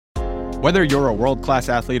Whether you're a world-class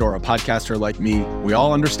athlete or a podcaster like me, we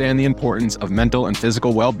all understand the importance of mental and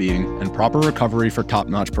physical well-being and proper recovery for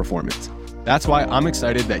top-notch performance. That's why I'm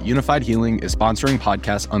excited that Unified Healing is sponsoring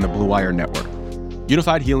podcasts on the Blue Wire Network.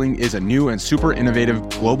 Unified Healing is a new and super innovative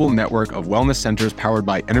global network of wellness centers powered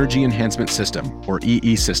by Energy Enhancement System, or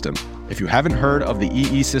EE System. If you haven't heard of the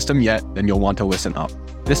EE System yet, then you'll want to listen up.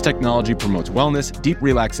 This technology promotes wellness, deep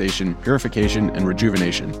relaxation, purification, and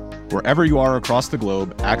rejuvenation. Wherever you are across the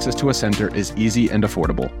globe, access to a center is easy and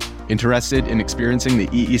affordable. Interested in experiencing the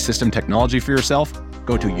EE System technology for yourself?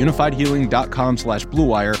 Go to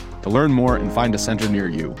unifiedhealing.com/bluewire to learn more and find a center near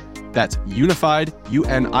you. That's unified,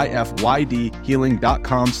 UNIFYD,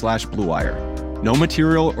 healing.com/bluewire. No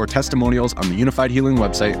material or testimonials on the Unified Healing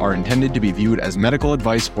website are intended to be viewed as medical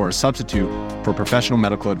advice or a substitute for professional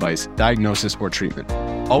medical advice, diagnosis, or treatment.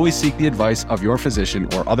 Always seek the advice of your physician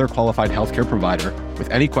or other qualified healthcare provider with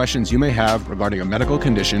any questions you may have regarding a medical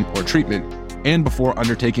condition or treatment and before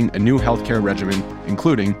undertaking a new healthcare regimen,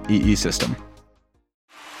 including EE System.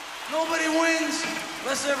 Nobody wins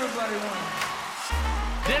unless everybody wins.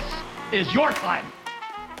 This is your time.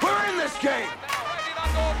 We're in this game.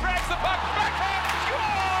 Drags the puck, backhand,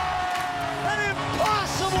 An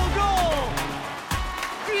impossible goal.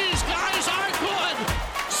 These guys are good,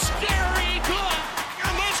 scary good,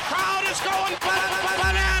 and this crowd is going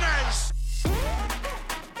bananas.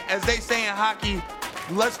 As they say in hockey,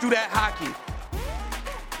 let's do that hockey.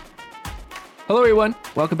 Hello, everyone.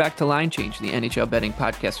 Welcome back to Line Change, the NHL betting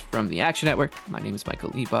podcast from the Action Network. My name is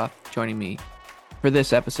Michael Leboff. Joining me for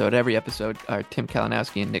this episode, every episode, are Tim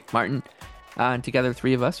Kalinowski and Nick Martin. And together, the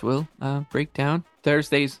three of us will break down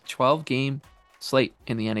Thursday's 12-game slate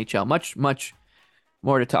in the NHL. Much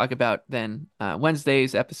more to talk about than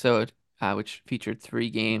Wednesday's episode, which featured 3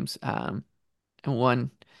 games. And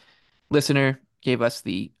one listener gave us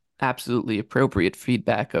the absolutely appropriate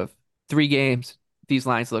feedback of 3 games. These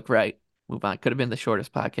lines look right. Move on. Could have been the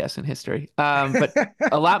shortest podcast in history. But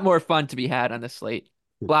a lot more fun to be had on this slate.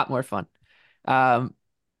 A lot more fun.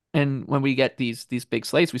 And when we get these big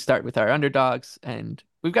slates, we start with our underdogs, and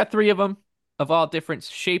we've got 3 of them of all different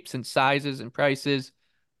shapes and sizes and prices.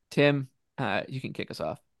 Tim, you can kick us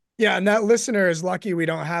off. Yeah, and that listener is lucky we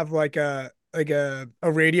don't have like a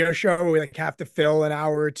radio show where we like have to fill an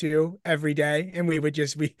hour or 2 every day, and we would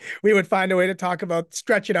find a way to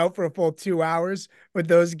stretch it out for a full 2 hours with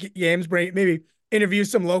those games. Maybe interview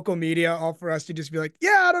some local media, all for us to just be like,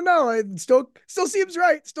 yeah, I don't know, it still seems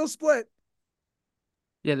right, still split.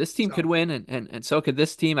 Yeah, this team could win, and so could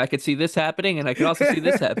this team. I could see this happening, and I could also see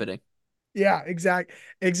this happening. Yeah,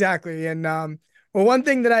 exactly. And well, one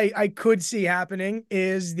thing that I could see happening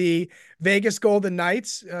is the Vegas Golden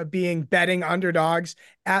Knights being betting underdogs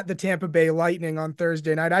at the Tampa Bay Lightning on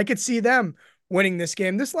Thursday night. I could see them winning this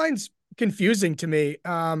game. This line's confusing to me.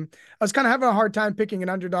 I was kind of having a hard time picking an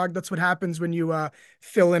underdog. That's what happens when you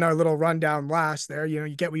fill in our little rundown last there. You know,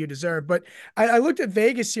 you get what you deserve. But I looked at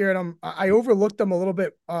Vegas here, and I overlooked them a little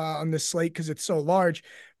bit on this slate because it's so large.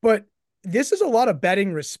 But this is a lot of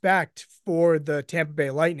betting respect for the Tampa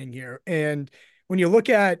Bay Lightning here. And when you look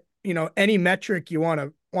at, any metric you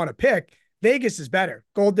want to pick, Vegas is better.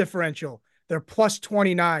 Goal differential, they're plus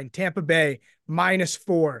 29. Tampa Bay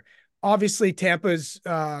 -4. Obviously, Tampa's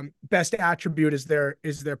best attribute is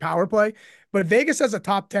their power play, but Vegas has a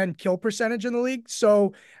top 10 kill percentage in the league.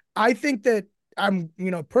 So I think that I'm,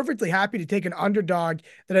 perfectly happy to take an underdog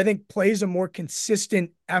that I think plays a more consistent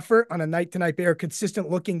effort on a night-to-night or consistent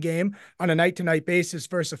looking game on a night-to-night basis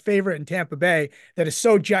versus a favorite in Tampa Bay that is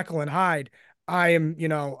so Jekyll and Hyde.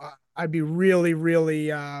 I'd be really, really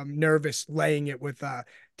nervous laying it with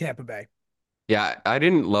Tampa Bay. Yeah, I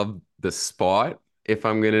didn't love the spot if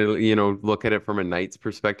I'm going to, look at it from a Knights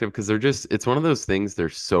perspective, because it's one of those things. They're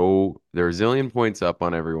a zillion points up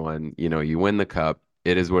on everyone. You win the cup.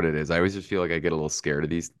 It is what it is. I always just feel like I get a little scared of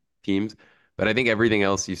these teams, but I think everything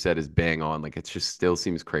else you said is bang on. Like, it just still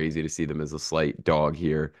seems crazy to see them as a slight dog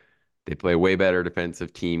here. They play a way better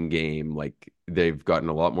defensive team game. Like, they've gotten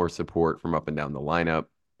a lot more support from up and down the lineup.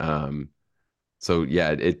 So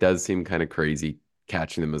yeah, it does seem kind of crazy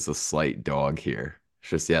catching them as a slight dog here. It's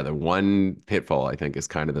just, the one pitfall I think is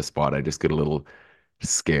kind of the spot. I just get a little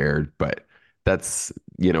scared, but that's,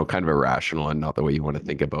 kind of irrational and not the way you want to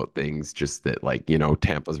think about things. Just that, like,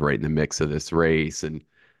 Tampa's right in the mix of this race and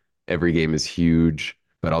every game is huge,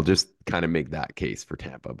 but I'll just kind of make that case for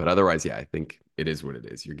Tampa. But otherwise, I think it is what it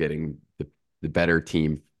is. You're getting the better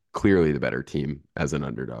team, clearly the better team as an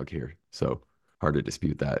underdog here. So hard to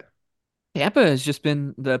dispute that. Tampa has just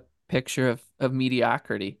been the picture of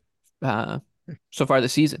mediocrity so far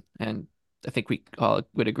this season. And I think we all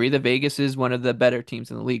would agree that Vegas is one of the better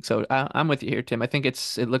teams in the league. So I'm with you here, Tim. I think it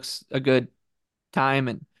looks a good time,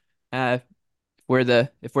 and if we're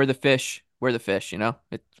the fish, we're the fish.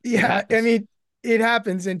 It Yeah, I happens. mean, it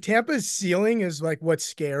happens, and Tampa's ceiling is like what's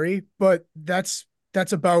scary, but that's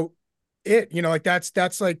about it. Like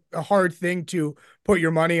that's like a hard thing to put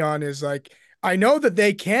your money on is like I know that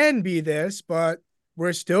they can be this, but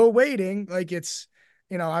we're still waiting. Like it's,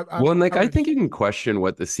 Well, and like I I would. think you can question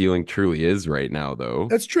what the ceiling truly is right now, though,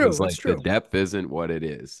 That's true. because That's like the true. depth isn't what it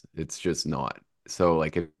is. It's just not. So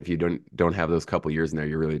like if you don't have those couple years in there,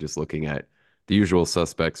 you're really just looking at the usual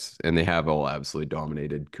suspects, and they have all absolutely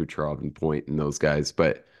dominated Kucherov and Point and those guys.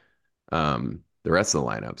 But the rest of the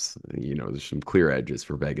lineups, there's some clear edges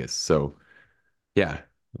for Vegas. So yeah,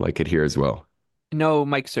 like it here as well. No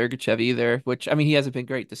Mike Sergachev either, which I mean he hasn't been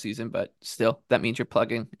great this season, but still that means you're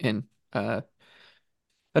plugging in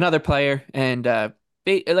another player. And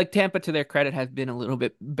like Tampa, to their credit, has been a little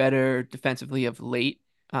bit better defensively of late.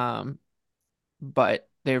 Um, but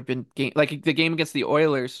there have been like the game against the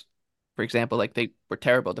Oilers, for example, like they were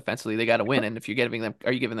terrible defensively. They got to win, and if you're giving them,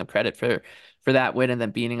 are you giving them credit for that win and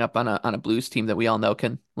then beating up on a Blues team that we all know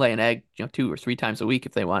can lay an egg, 2 or 3 times a week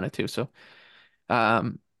if they wanted to. So,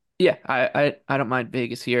 um, yeah, I don't mind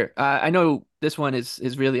Vegas here. I know this one is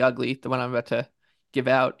really ugly, the one I'm about to give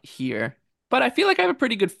out here, but I feel like I have a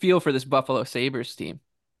pretty good feel for this Buffalo Sabres team.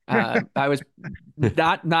 I was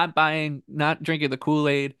not buying, not drinking the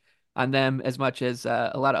Kool-Aid on them as much as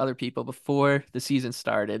a lot of other people before the season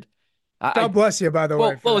started. God I bless you, by the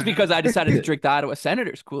way, for well, it was because I decided to that. drink the Ottawa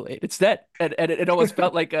Senators Kool-Aid instead, and it almost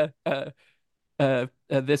felt like a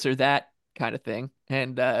this or that kind of thing.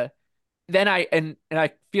 And then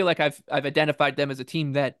I feel like I've identified them as a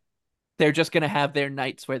team that they're just gonna have their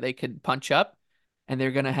nights where they can punch up, and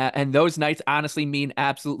they're gonna have, and those nights honestly mean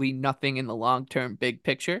absolutely nothing in the long term big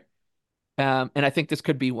picture. And I think this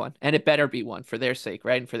could be one, and it better be one for their sake,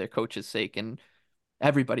 right, and for their coach's sake, and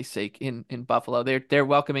everybody's sake in Buffalo. They're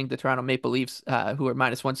welcoming the Toronto Maple Leafs, who are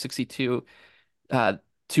minus 162, uh,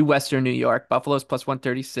 to Western New York. Buffalo's plus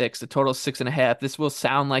 136. The total is 6.5. This will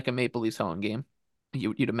sound like a Maple Leafs home game.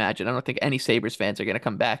 You'd imagine. I don't think any Sabres fans are going to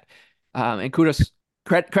come back. And kudos,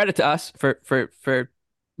 credit to us for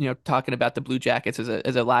talking about the Blue Jackets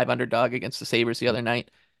as a live underdog against the Sabres the other night.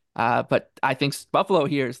 But I think Buffalo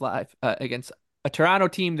here is live against a Toronto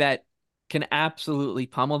team that can absolutely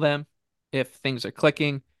pummel them if things are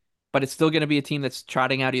clicking. But it's still going to be a team that's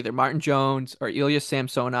trotting out either Martin Jones or Ilya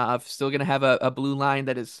Samsonov. Still going to have a blue line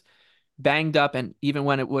that is banged up, and even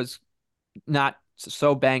when it was not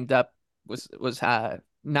so banged up, was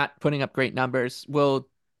not putting up great numbers. Will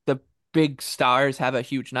the big stars have a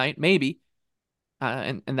huge night? Maybe,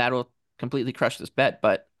 and that'll completely crush this bet.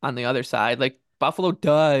 But on the other side, like Buffalo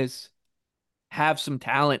does have some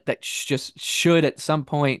talent that just should at some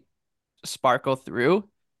point sparkle through.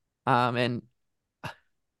 And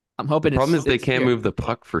I'm The hoping problem it's is they it's can't here. move the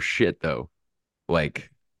puck for shit though.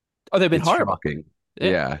 Like Oh, they've been it's horrible. shocking.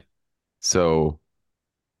 Yeah. Yeah. So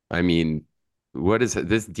I mean, what is it?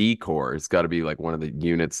 This decor has got to be like one of the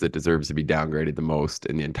units that deserves to be downgraded the most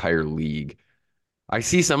in the entire league. I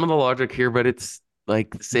see some of the logic here, but it's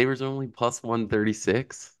like the Sabres are only plus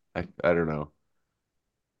 136. I don't know.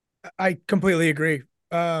 I completely agree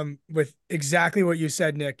with exactly what you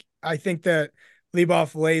said, Nick. I think that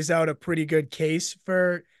Leboff lays out a pretty good case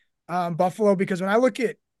for Buffalo because when I look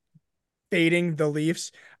at fading the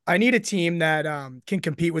Leafs, I need a team that can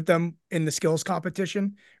compete with them in the skills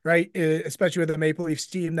competition, right? Especially with a Maple Leafs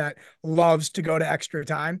team that loves to go to extra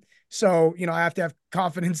time. So, I have to have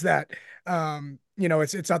confidence that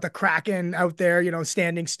it's not the Kraken out there,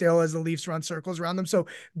 standing still as the Leafs run circles around them. So,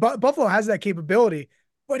 Buffalo has that capability,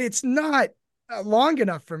 but it's not long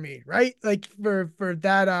enough for me, right? Like for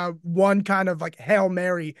that one kind of like Hail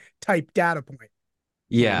Mary type data point.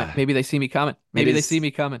 Yeah, Maybe they see me coming. it Maybe they see is.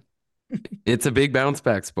 me coming. It's a big bounce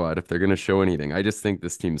back spot if they're going to show anything. I just think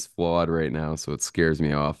this team's flawed right now, so it scares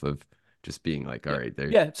me off of just being like, all Yeah. right, they're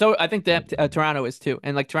Yeah. So I think that Toronto is too.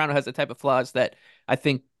 And like Toronto has the type of flaws that I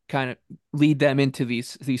think kind of lead them into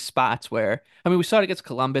these spots where, I mean, we saw it against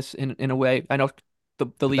Columbus in a way. I know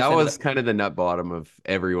the But Leafs that ended was up. kind of the nut bottom of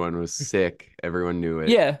everyone was sick. Everyone knew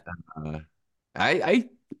it. Yeah. Uh, I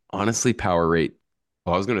honestly power rate.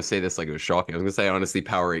 Well, I was going to say this like it was shocking. I was going to say honestly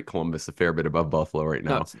power rate Columbus a fair bit above Buffalo right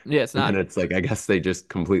No, now. it's And then not. it's like I guess they just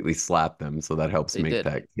completely slapped them, so that helps They make did.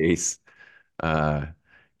 that case uh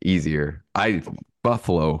easier. I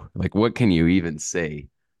Buffalo, like what can you even say?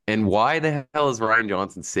 And why the hell is Ryan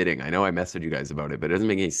Johnson sitting? I know I messaged you guys about it, but it doesn't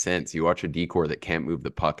make any sense. You watch a decor that can't move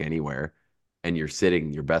the puck anywhere, and you're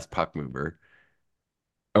sitting your best puck mover.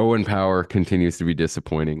 Owen Power continues to be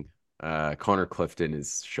disappointing. Connor Clifton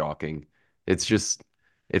is shocking. It's just,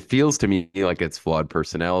 it feels to me like it's flawed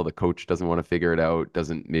personnel. The coach doesn't want to figure it out,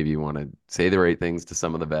 doesn't maybe want to say the right things to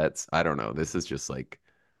some of the vets. I don't know. This is just like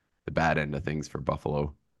the bad end of things for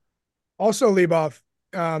Buffalo. Also, Leboff,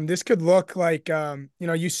 this could look like,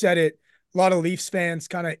 you said it, a lot of Leafs fans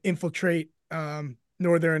kind of infiltrate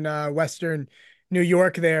northern western New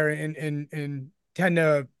York there and tend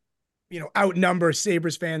to outnumber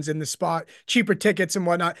Sabres fans in the spot, cheaper tickets and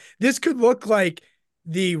whatnot. This could look like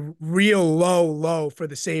the real low for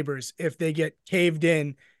the Sabres if they get caved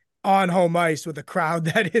in on home ice with a crowd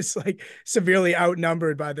that is like severely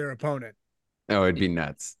outnumbered by their opponent. Oh, it'd be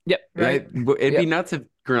nuts. Yep. Right. It'd be Yep. nuts if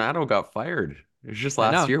Granato got fired. It was just I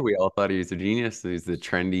last know. year we all thought he was a genius. He's the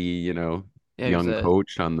trendy, Yeah, he was young a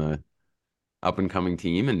coach on the up and coming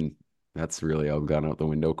team, and that's really all gone out the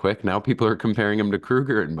window quick. Now people are comparing him to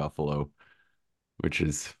Kruger in Buffalo, which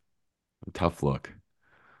is a tough look.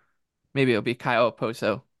 maybe it'll be Kyle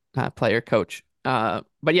Oposo, player coach. But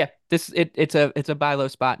yeah, it's a buy low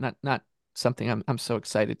spot, not something I'm so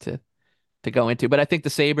excited to go into. But I think the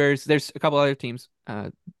Sabres, there's a couple other teams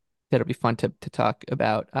that'll be fun to talk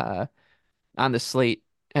about on the slate,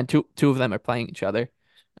 and two of them are playing each other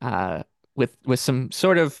with some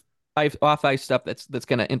sort of off ice stuff that's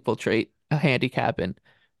going to infiltrate a handicap, and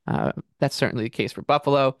that's certainly the case for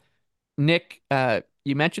Buffalo. Nick,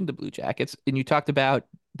 you mentioned the Blue Jackets, and you talked about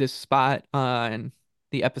this spot on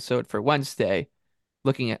the episode for Wednesday,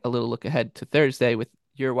 looking at a little look ahead to Thursday with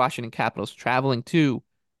your Washington Capitals traveling to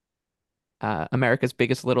America's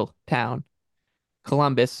biggest little town,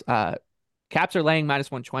 Columbus. Caps are laying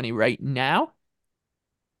 -120 right now.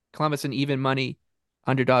 Columbus an even money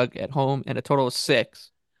underdog at home and a total of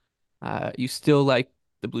 6. You still like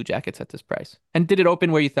the Blue Jackets at this price? And did it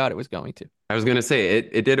open where you thought it was going to? I was gonna say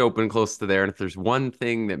it did open close to there, and if there's one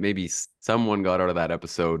thing that maybe someone got out of that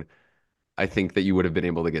episode, I think that you would have been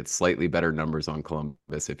able to get slightly better numbers on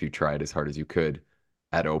Columbus if you tried as hard as you could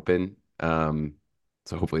at open.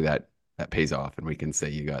 So hopefully that pays off, and we can say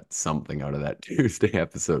you got something out of that Tuesday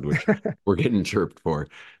episode, which we're getting chirped for.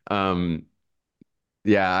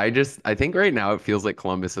 Yeah, I think right now it feels like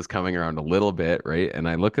Columbus is coming around a little bit, right? And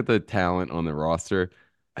I look at the talent on the roster.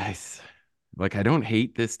 I s- I don't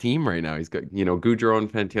hate this team right now. He's got, Gaudreau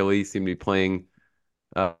and Fantilli seem to be playing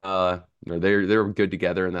or they're good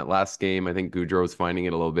together in that last game. I think Gaudreau's finding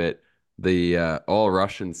it a little bit. The all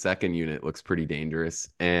Russian second unit looks pretty dangerous,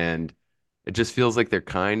 and it just feels like they're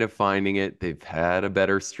kind of finding it. They've had a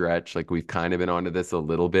better stretch. Like we've kind of been onto this a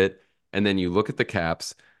little bit. And then you look at the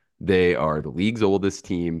Caps, they are the league's oldest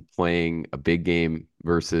team playing a big game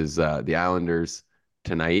versus the Islanders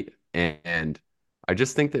tonight. And I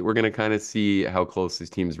just think that we're going to kind of see how close these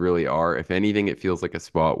teams really are. If anything, it feels like a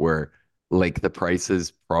spot where like the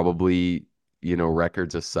prices probably,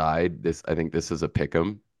 records aside, I think this is a pick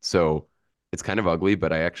 'em. So it's kind of ugly,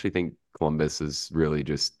 but I actually think Columbus is really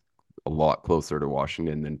just a lot closer to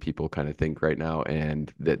Washington than people kind of think right now,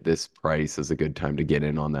 and that this price is a good time to get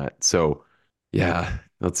in on that. So yeah,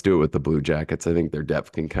 let's do it with the Blue Jackets. I think their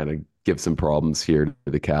depth can kind of give some problems here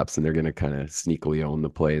to the Caps, and they're going to kind of sneakily own the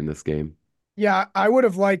play in this game. Yeah, I would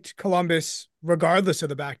have liked Columbus regardless of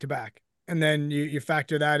the back to back. And then you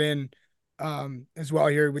factor that in as well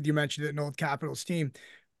here with you mentioned it, an old Capitals team.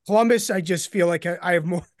 Columbus, I just feel like I have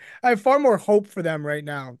more I have far more hope for them right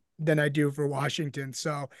now than I do for Washington.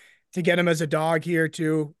 So to get them as a dog here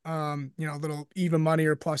too, a little even money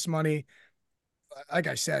or plus money. Like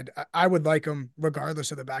I said, I would like them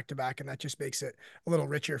regardless of the back to back, and that just makes it a little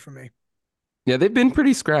richer for me. Yeah, they've been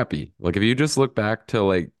pretty scrappy. Like if you just look back to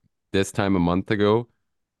like this time a month ago,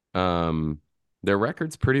 um, their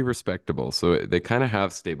record's pretty respectable. So they kind of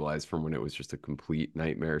have stabilized from when it was just a complete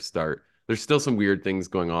nightmare start. There's still some weird things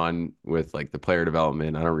going on with like the player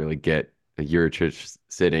development. I don't really get a Juricic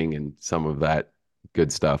sitting and some of that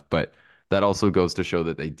good stuff, but that also goes to show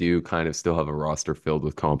that they do kind of still have a roster filled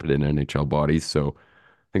with competent NHL bodies. So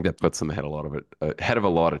I think that puts them ahead of a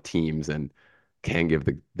lot of teams and can give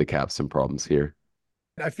the Caps some problems here.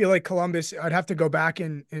 I feel like Columbus, I'd have to go back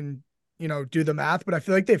and do the math, but I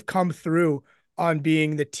feel like they've come through on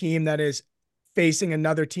being the team that is facing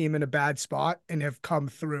another team in a bad spot and have come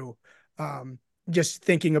through. Just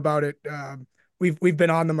thinking about it, we've been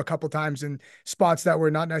on them a couple times in spots that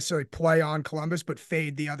were not necessarily play on Columbus, but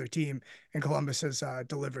fade the other team, and Columbus has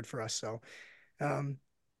delivered for us. So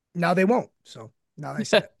now they won't. So now I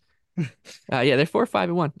said it. Yeah, they're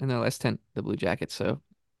 4-5-1 in their last 10, the Blue Jackets. So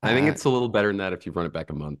I think it's a little better than that if you run it back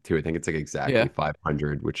a month too. I think it's like exactly yeah,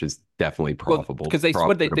 500, which is definitely well, because they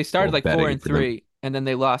started like 4-3, and then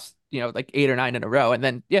they lost like 8 or 9 in a row, and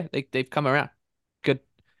then yeah, they've come around. Good.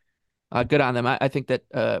 good on them. I think that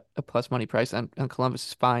a plus money price on Columbus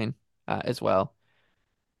is fine as well.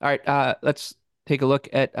 All right, let's take a look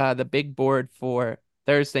at the big board for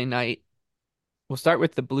Thursday night. We'll start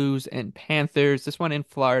with the Blues and Panthers. This one in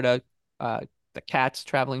Florida. The Cats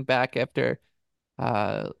traveling back after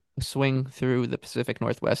a swing through the Pacific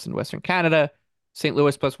Northwest and Western Canada. St.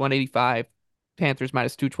 Louis plus 185, Panthers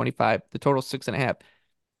minus 225. The total 6.5.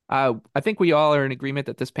 I think we all are in agreement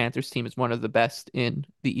that this Panthers team is one of the best in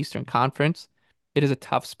the Eastern Conference. It is a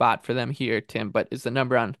tough spot for them here, Tim, but is the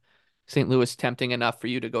number on St. Louis tempting enough for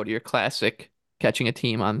you to go to your classic, catching a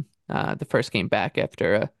team on the first game back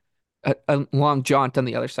after a long jaunt on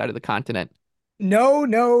the other side of the continent? No,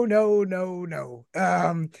 no, no, no,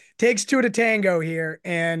 no. Takes two to tango here.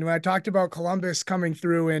 And when I talked about Columbus coming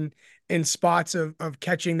through in spots of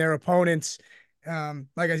catching their opponents,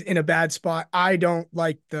 in a bad spot, I don't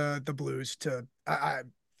like the Blues I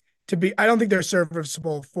don't think they're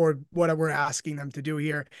serviceable for what we're asking them to do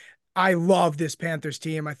here. I love this Panthers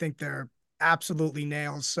team. I think they're absolutely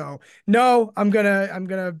nails. So no, I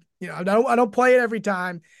don't play it every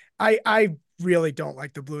time. I really don't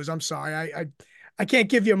like the Blues. I'm sorry. I can't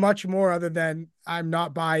give you much more other than I'm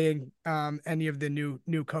not buying any of the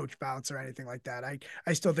new coach bounce or anything like that.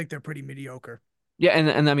 I still think they're pretty mediocre. Yeah,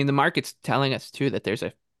 and I mean the market's telling us too that there's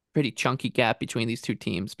a pretty chunky gap between these two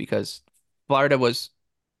teams because Florida was,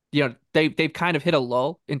 they've kind of hit a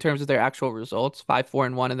lull in terms of their actual results,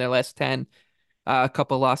 5-4-1 in their last 10, a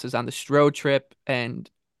couple losses on the Stroh trip, and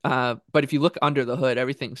but if you look under the hood,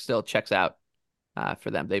 everything still checks out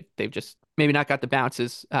for them. They've just maybe not got the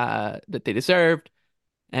bounces that they deserved,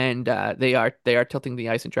 and they are tilting the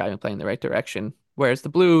ice and driving play in the right direction. Whereas the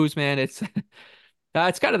Blues, man, it's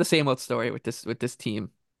kind of the same old story with this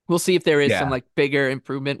team. We'll see if there is some Yeah. like bigger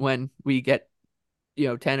improvement when we get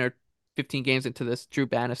 10 or 15 games into this Drew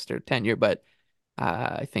Bannister tenure, but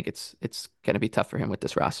I think it's going to be tough for him with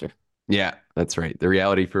this roster. Yeah, that's right. The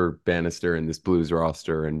reality for Bannister and this Blues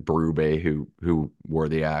roster and Berube, who wore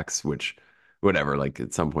the axe, which whatever, like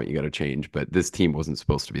at some point you got to change. But this team wasn't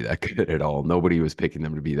supposed to be that good at all. Nobody was picking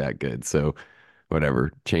them to be that good. So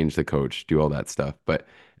whatever, change the coach, do all that stuff. But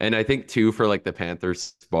and I think too for like the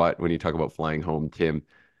Panthers spot when you talk about flying home, Tim,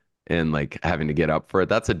 and like having to get up for it,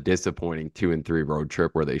 that's a disappointing 2-3 road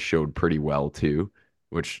trip where they showed pretty well too,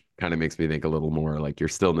 which kind of makes me think a little more like you're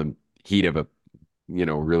still in the heat of a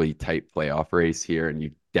really tight playoff race here, and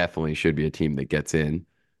you definitely should be a team that gets in.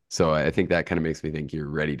 So I think that kind of makes me think you're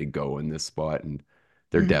ready to go in this spot, and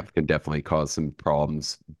their Mhm. depth can definitely cause some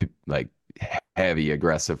problems, like heavy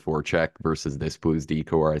aggressive forecheck versus this Blues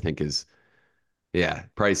decor. I think yeah,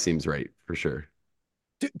 price seems right for sure.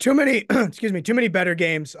 Too many, excuse me, too many better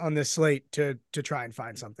games on this slate to try and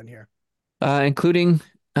find something here. Including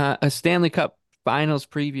a Stanley Cup Finals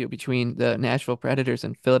preview between the Nashville Predators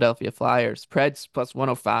and Philadelphia Flyers. Preds plus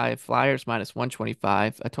 105, Flyers minus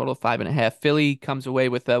 125, a total of 5.5. Philly comes away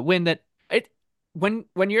with a win that when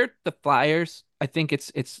you're the Flyers, I think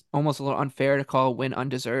it's almost a little unfair to call a win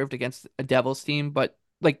undeserved against a Devils team, but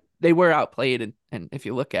like they were outplayed and if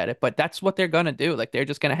you look at it, but that's what they're gonna do. Like they're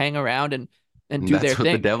just gonna hang aaround and And do their that's what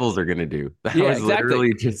the thing. Devils are going to do. That Yeah, was exactly.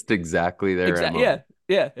 literally just exactly their Exactly. MO. Yeah.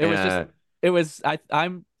 Yeah. It was just, Uh, it was,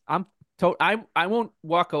 I won't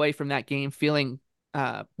walk away from that game feeling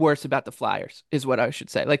worse about the Flyers is what I should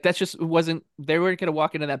say. Like that's just wasn't, they weren't going to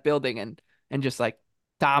walk into that building and just like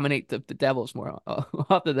dominate the Devils more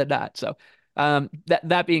often than not. So,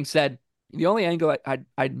 that being said, the only angle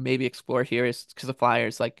I'd maybe explore here is because the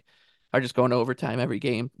Flyers like are just going to overtime every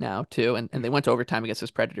game now too. And they went to overtime against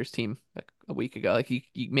this Predators team like a week ago. Like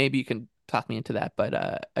maybe you can talk me into that, but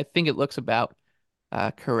I think it looks about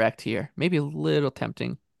correct here. Maybe a little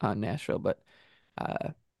tempting on Nashville, but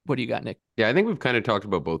what do you got, Nick? yeah, I think we've kind of talked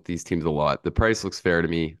about both these teams a lot. The price looks fair to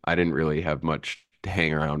me. I didn't really have much to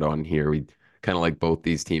hang around on here. We kind of like both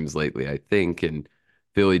these teams lately, I think, and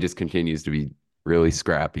Philly just continues to be really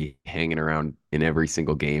scrappy, hanging around in every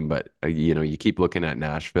single game. But you keep looking at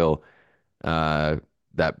Nashville. Uh,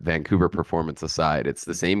 that Vancouver performance aside, it's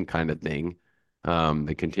the same kind of thing.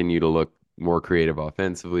 They continue to look more creative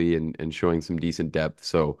offensively and showing some decent depth.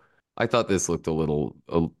 So I thought this looked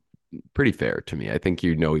pretty fair to me. I think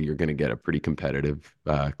you're going to get a pretty competitive,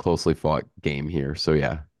 closely fought game here. So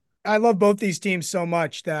yeah, I love both these teams so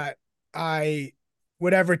much that I,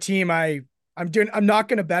 whatever team I'm doing, I'm not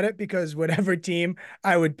going to bet it because whatever team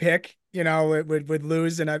I would pick, it would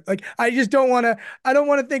lose. And I just I don't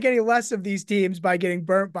want to think any less of these teams by getting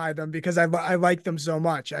burnt by them because I like them so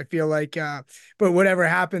much. I feel like, but whatever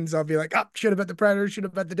happens, I'll be like, oh, should have bet the Predators, should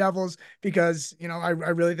have bet the Devils because, I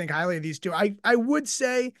really think highly of these two. I would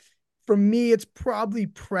say for me, it's probably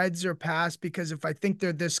Preds or pass, because if I think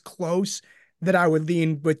they're this close, that I would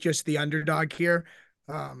lean with just the underdog here.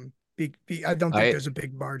 I don't think I there's a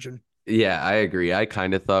big margin. Yeah, I agree. I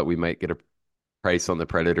kind of thought we might get a price on the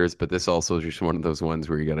Predators, but this also is just one of those ones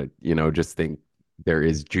where you gotta, just think there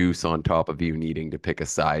is juice on top of you needing to pick a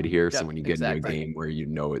side here. So Yep, when you get into a exactly. game where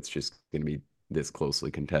it's just gonna be this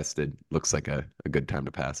closely contested, looks like a good time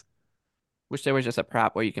to pass. Wish there was just a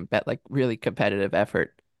prop where you can bet like really competitive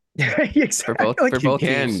effort for Exactly. both Like for You both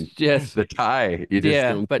teams. can Yes. the tie. You just Yeah,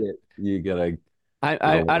 don't but get you gotta I,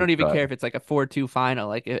 get a I long don't even shot. care if it's like a 4-2 final.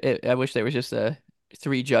 Like I wish there was just a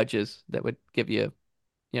three judges that would give you,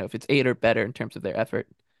 if it's eight or better in terms of their effort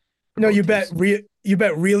for No, both teams. you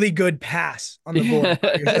bet really good pass on the board.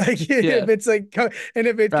 Like Yeah. if it's like, and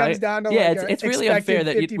if it comes Right. down to Yeah, like it's a it's really unfair expected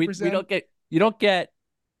that we 50%. don't get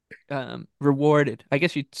rewarded. I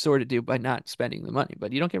guess you sort of do by not spending the money,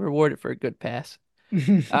 but you don't get rewarded for a good pass.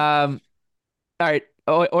 Um, all right,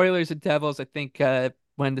 Oilers and Devils. I think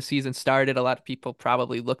when the season started, a lot of people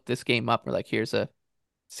probably looked this game up. Or like, here's a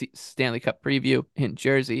Stanley Cup preview in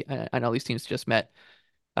Jersey. I know these teams just met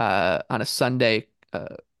on a Sunday,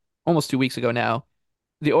 almost 2 weeks ago now.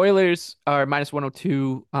 The Oilers are minus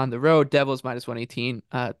 102 on the road. Devils minus 118.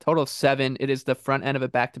 Total of 7. It is the front end of a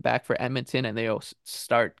back-to-back for Edmonton, and they'll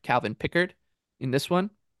start Calvin Pickard in this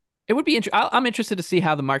one. It would be I'm interested to see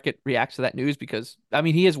how the market reacts to that news because I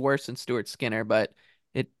mean he is worse than Stuart Skinner, but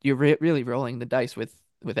you're really rolling the dice with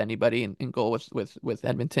anybody in goal with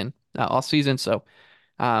Edmonton all season. So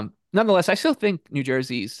nonetheless, I still think New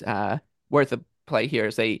Jersey's worth a play here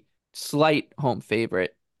as a slight home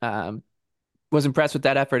favorite. Was impressed with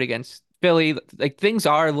that effort against Philly. Like things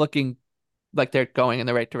are looking like they're going in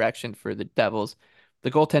the right direction for the Devils.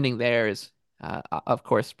 The goaltending there is, of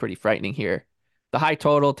course, pretty frightening here. The high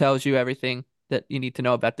total tells you everything that you need to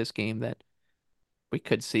know about this game. That we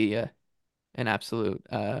could see an absolute,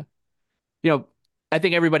 you know, I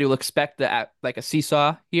think everybody will expect that like a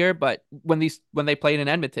seesaw here, but when they played in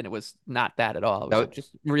Edmonton, it was not that at all. It was That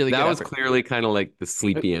just really that good was effort. clearly kind of like the Uh,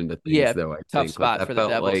 sleepy end of things, Yeah, though. I tough think like spot that for the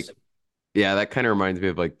felt like Devils. yeah, that kind of reminds me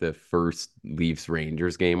of like the first Leafs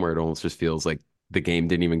Rangers game where it almost just feels like the game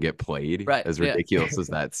didn't even get played. Right. As Yeah. ridiculous as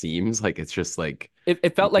that seems, like it's just like It you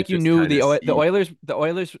felt like could you just knew kind of The see.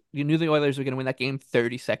 Oilers you knew the Oilers were going to win that game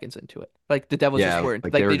 30 seconds into it. Like the Devils just Yeah, weren't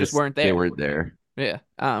like like they just weren't they there. weren't there. Yeah.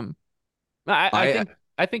 I I I think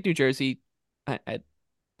I think New Jersey at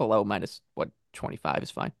below minus what 25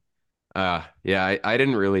 is fine. yeah, I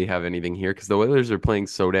didn't really have anything here because the Oilers are playing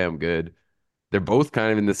so damn good. They're both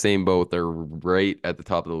kind of in the same boat. They're right at the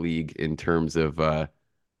top of the league in terms of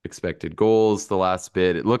expected goals the last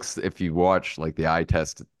bit. It looks, if you watch like the eye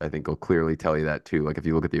test, I think will clearly tell you that too. Like if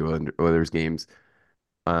you look at the Oilers games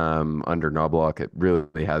under Knobloch, it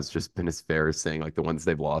really has just been as fair as saying like the ones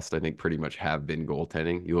they've lost, I think pretty much have been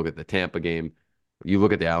goaltending. You look at the Tampa game, you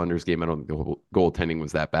look at the Islanders game, I don't think the goaltending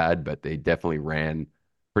was that bad, but they definitely ran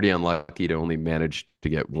pretty unlucky to only manage to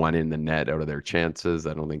get one in the net out of their chances.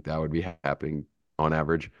 I don't think that would be happening on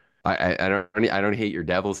average. I don't hate your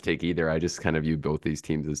Devils take either. I just kind of view both these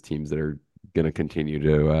teams as teams that are going to continue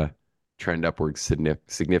to trend upwards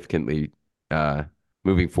significantly uh,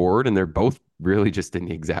 moving forward, and they're both really just in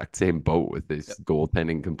the exact same boat with this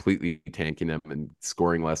goaltending completely tanking them and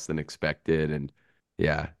scoring less than expected. And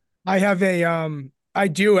yeah, I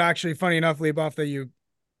do actually, funny enough, Leboff, that you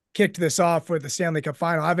kicked this off with the Stanley Cup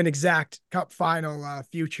final. I have an exact cup final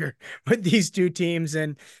future with these two teams,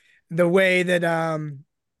 and the way that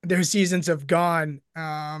their seasons have gone.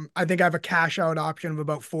 I think I have a cash out option of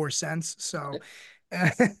about 4 cents. So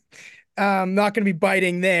I'm not going to be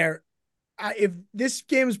biting there. If this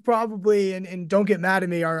game is probably, and don't get mad at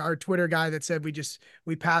me, our Twitter guy that said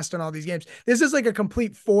we passed on all these games. This is like a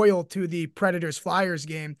complete foil to the Predators Flyers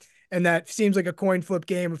game. And that seems like a coin flip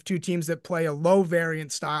game of two teams that play a low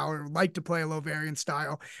variant style or like to play a low variant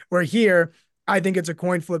style. Where here, I think it's a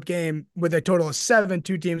coin flip game with a total of 7,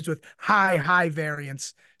 two teams with high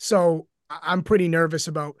variance. So I'm pretty nervous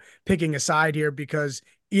about picking a side here because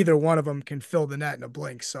either one of them can fill the net in a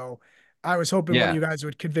blink. So I was hoping one of yeah. you guys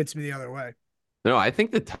would convince me the other way. No, I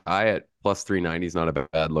think the tie at plus 390 is not a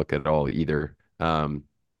bad look at all either.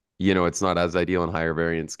 It's not as ideal in higher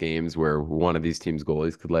variance games where one of these teams'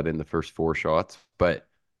 goalies could let in the first 4 shots, but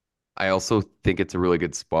I also think it's a really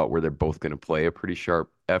good spot where they're both going to play a pretty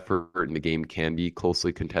sharp effort and the game can be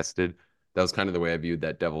closely contested. That was kind of the way I viewed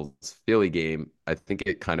that Devils Philly game. I think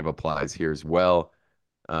it kind of applies here as well.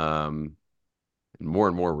 And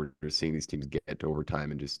more we're just seeing these teams get to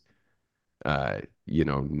overtime and just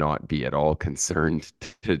not be at all concerned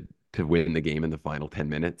to win the game in the final 10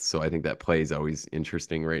 minutes. So I think that play is always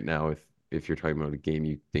interesting right now. If if you're talking about a game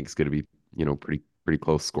you think is going to be, pretty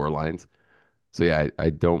close score lines. So yeah, I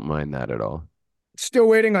don't mind that at all. Still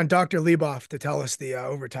waiting on Dr. Leboff to tell us the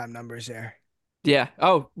overtime numbers there. Yeah.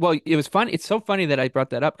 Oh, well, it was fun. It's so funny that I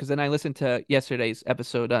brought that up because then I listened to yesterday's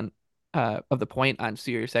episode on of The Point on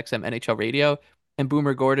Sirius XM NHL radio, and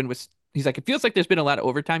Boomer Gordon he's like, it feels like there's been a lot of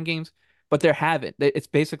overtime games, but there haven't. It's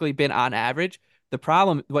basically been on average. The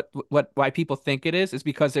problem, why people think it is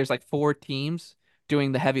because there's like four teams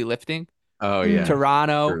doing the heavy lifting. Oh yeah,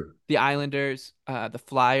 Toronto, true. the Islanders, the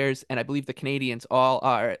Flyers, and I believe the Canadians all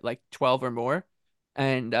are at like 12 or more.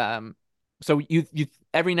 And so you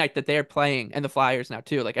every night that they're playing, and the Flyers now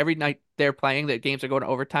too, like every night they're playing, the games are going to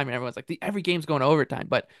overtime, and everyone's like, every game's going to overtime.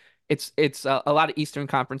 But it's a lot of Eastern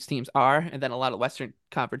Conference teams are, and then a lot of Western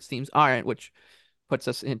Conference teams aren't, which puts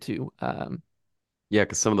us into Yeah,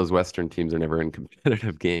 because some of those Western teams are never in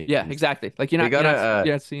competitive yeah, games. exactly. Like you're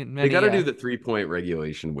not seeing They many. gotta do the 3-point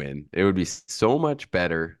regulation win. It would be so much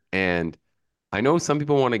better. And I know some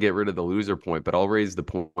people want to get rid of the loser point, but I'll raise the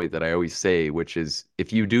point that I always say, which is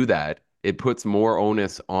if you do that, it puts more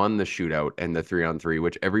onus on the shootout and the 3-on-3,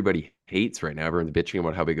 which everybody hates right now. Everyone's bitching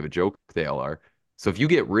about how big of a joke they all are. So if you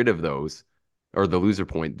get rid of those, or the loser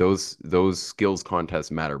point, those skills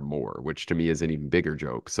contests matter more, which to me is an even bigger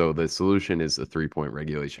joke. So the solution is a 3-point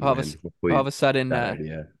regulation all of win. a, all Hopefully of a sudden, that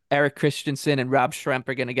idea. Eric Christensen and Rob Schremp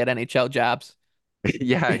are going to get NHL jobs.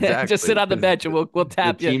 Yeah, exactly. Just sit on the 'Cause bench and we'll the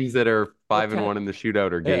tap you. teams that are We'll 5-1 in the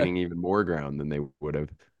shootout are Yeah. gaining even more ground than they would have.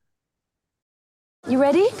 You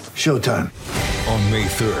ready? Showtime. On May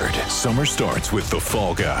 3rd, summer starts with The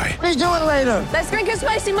Fall Guy. Let's do it later. Let's drink a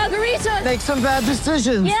spicy margarita. Make some bad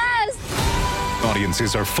decisions. Yes.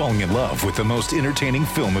 Audiences are falling in love with the most entertaining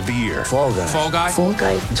film of the year. Fall guy. Fall guy. Fall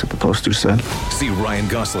guy. That's what the poster said. See Ryan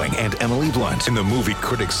Gosling and Emily Blunt in the movie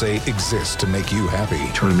critics say exists to make you happy.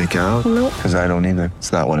 Trying to make it out? Nope. Because I don't either.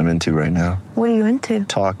 It's not what I'm into right now. What are you into?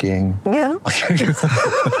 Talking. Yeah.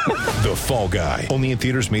 The Fall Guy. Only in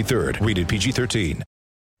theaters May 3rd. Rated PG-13.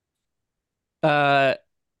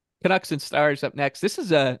 Canucks and Stars up next. This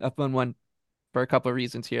is a fun one for a couple of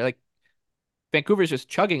reasons here. Like Vancouver's just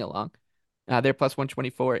chugging along. They're plus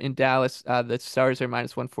 124 in Dallas. The Stars are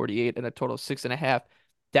minus 148 and a total of 6.5.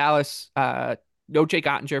 Dallas, no Jake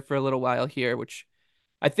Ottinger for a little while here, which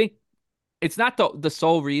I think it's not the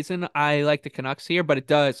sole reason I like the Canucks here, but it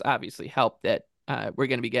does obviously help that we're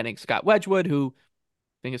going to be getting Scott Wedgwood, who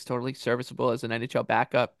I think is totally serviceable as an NHL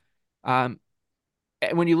backup. And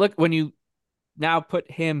when you now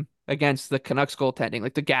put him against the Canucks goaltending,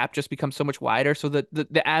 like the gap just becomes so much wider. So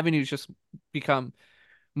the avenues just become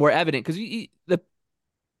more evident because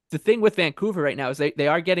the thing with Vancouver right now is they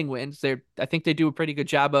are getting wins. I think they do a pretty good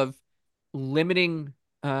job of limiting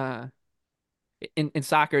in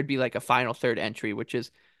soccer it'd be like a final third entry, which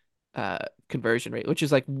is conversion rate, which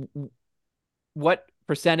is like what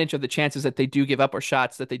percentage of the chances that they do give up or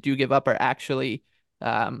shots that they do give up are actually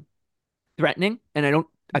threatening. And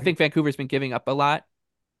I think Vancouver's been giving up a lot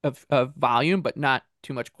of volume, but not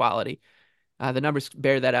too much quality. The numbers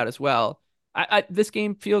bear that out as well. This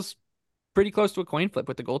game feels pretty close to a coin flip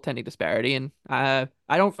with the goaltending disparity, and I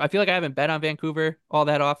feel like I haven't bet on Vancouver all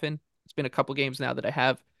that often. It's been a couple games now that I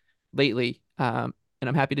have lately, and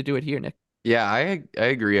I'm happy to do it here, Nick. Yeah, I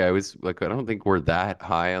agree. I was like, I don't think we're that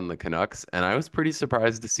high on the Canucks, and I was pretty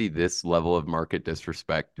surprised to see this level of market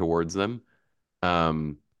disrespect towards them.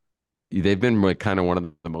 They've been like kind of one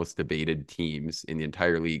of the most debated teams in the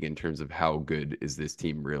entire league in terms of how good is this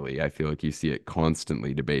team really. I feel like you see it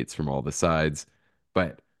constantly debates from all the sides,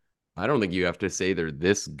 but I don't think you have to say they're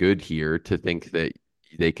this good here to think that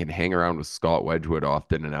they can hang around with Scott Wedgwood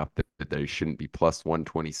often enough that they shouldn't be plus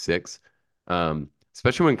 126.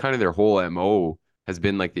 Especially when kind of their whole MO has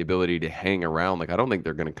been like the ability to hang around. Like, I don't think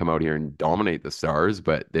they're going to come out here and dominate the Stars,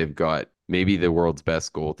 but they've got maybe the world's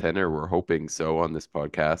best goaltender. We're hoping so on this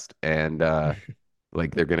podcast. And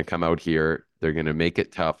like they're going to come out here. They're going to make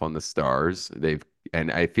it tough on the Stars.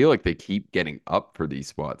 And I feel like they keep getting up for these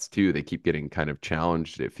spots too. They keep getting kind of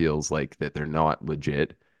challenged. It feels like that they're not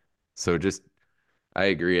legit. So I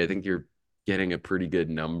agree. I think you're getting a pretty good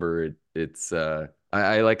number. It's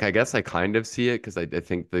I guess I kind of see it because I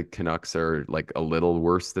think the Canucks are like a little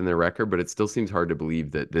worse than their record, but it still seems hard to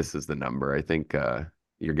believe that this is the number. I think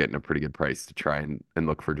you're getting a pretty good price to try and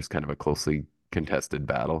look for just kind of a closely contested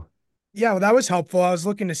battle. Yeah, well, that was helpful. I was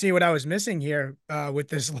looking to see what I was missing here with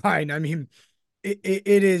this line. I mean,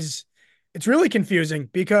 it's really confusing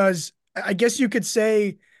because I guess you could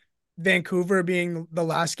say Vancouver being the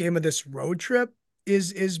last game of this road trip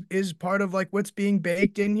is part of like what's being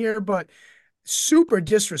baked in here, but super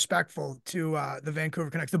disrespectful to the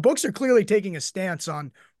Vancouver Canucks. The books are clearly taking a stance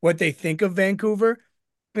on what they think of Vancouver.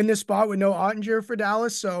 in this spot with no Ottinger for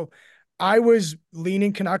Dallas. So I was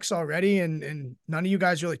leaning Canucks already, and none of you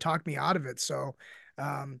guys really talked me out of it. So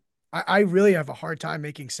I really have a hard time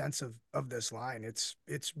making sense of this line. It's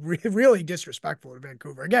really disrespectful to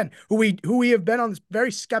Vancouver again, who we have been on this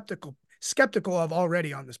very skeptical of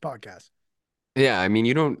already on this podcast. Yeah, I mean,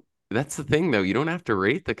 you don't. That's the thing, though. You don't have to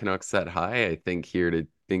rate the Canucks that high, I think, here to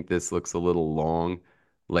think this looks a little long.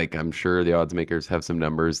 Like, I'm sure the odds makers have some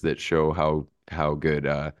numbers that show how good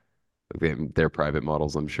their private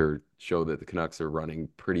models, I'm sure, show that the Canucks are running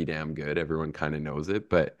pretty damn good. Everyone kind of knows it,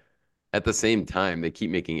 but at the same time, they keep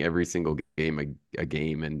making every single game a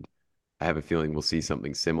game, and I have a feeling we'll see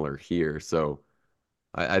something similar here. So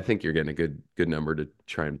I think you're getting a good number to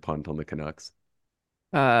try and punt on the Canucks.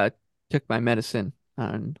 Uh, Took my medicine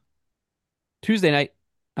on Tuesday night,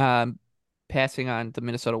 um, passing on the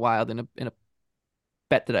Minnesota Wild in a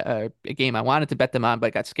bet that a game I wanted to bet them on,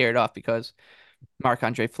 but got scared off because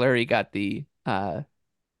Marc-Andre Fleury got the nod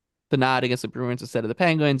against the Bruins instead of the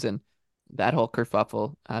Penguins, and that whole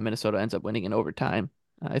kerfuffle, Minnesota ends up winning in overtime.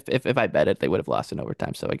 If I bet it, they would have lost in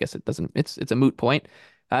overtime. So I guess it doesn't. It's a moot point.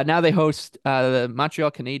 Now they host the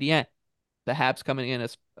Montreal Canadiens. The Habs coming in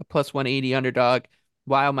as a plus 180 underdog,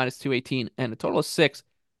 Wild minus 218, and a total of 6.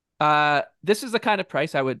 This is the kind of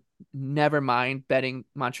price I would never mind betting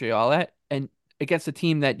Montreal at, and against a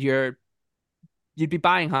team that you'd be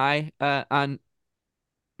buying high on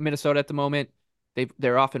Minnesota at the moment.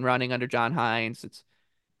 They're off and running under John Hines. It's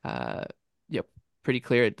uh yep, pretty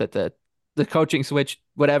clear that the coaching switch,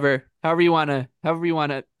 whatever, however you wanna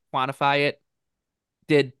quantify it,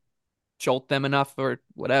 did jolt them enough or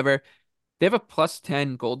whatever. They have a plus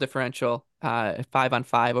 10 goal differential,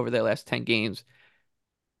 5-on-5 over their last 10 games.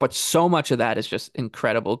 But so much of that is just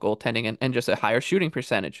incredible goaltending and just a higher shooting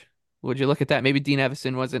percentage. Would you look at that? Maybe Dean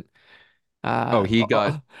Evison wasn't Oh, uh he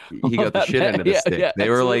got all, he all got the that shit end of the yeah, stick. yeah, They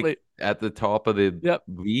were like absolutely. at the top of the Yep.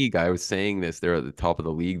 league. I was saying this. They're at the top of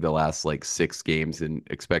the league the last like 6 games in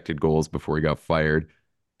expected goals before he got fired,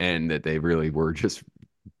 and that they really were just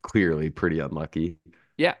clearly pretty unlucky.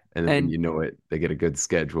 Yeah. And then And you know it, they get a good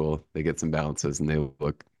schedule, they get some bounces, and they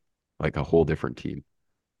look like a whole different team.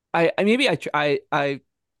 I maybe I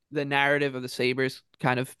the narrative of the Sabres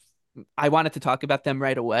kind of I wanted to talk about them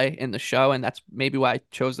right away in the show, and that's maybe why I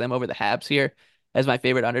chose them over the Habs here as my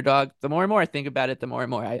favorite underdog. The more and more I think about it, the more and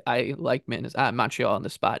more I like Montreal in the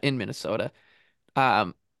spot in Minnesota.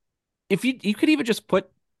 Um, if you could even just put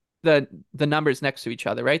the numbers next to each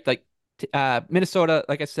other, right? Like Minnesota,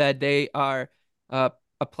 like I said, they are a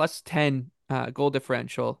plus 10 goal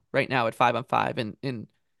differential right now at 5-on-5 in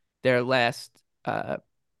their last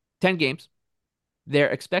 10 games. Their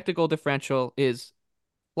expected goal differential is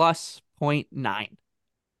plus 0.9.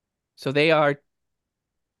 So they are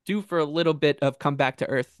due for a little bit of comeback to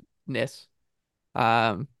earthness.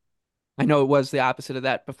 Um, I know it was the opposite of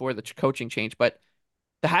that before the coaching change, but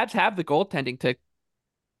the Habs have the goaltending to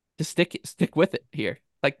stick with it here.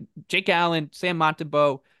 Like Jake Allen, Sam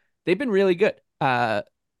Montembeault, they've been really good.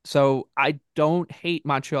 So I don't hate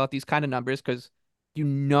Montreal at these kind of numbers because you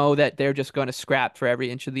know that they're just going to scrap for every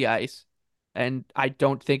inch of the ice, and I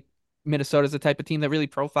don't think Minnesota's the type of team that really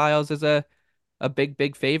profiles as a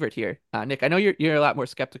big favorite here. Nick, I know you're a lot more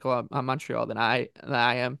skeptical on Montreal than I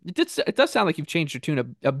am. It does sound like you've changed your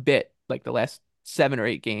tune a bit, like the last 7 or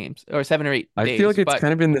 8 games or 7 or 8 days, I feel like it's but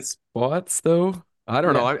kind of in the spots though. I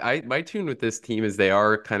don't know. yeah, I my tune with this team is they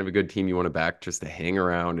are kind of a good team you want to back just to hang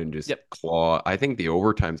around and just yep, claw. I think the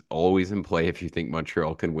overtime's always in play if you think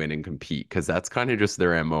Montreal can win and compete because that's kind of just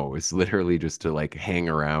their MO. It's literally just to like hang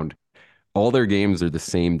around. All their games are the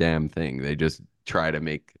same damn thing. They just try to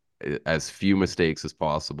make as few mistakes as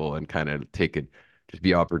possible and kind of take it, just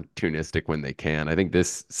be opportunistic when they can. I think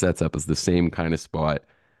this sets up as the same kind of spot,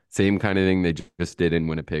 same kind of thing they just did in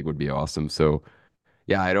Winnipeg would be awesome. So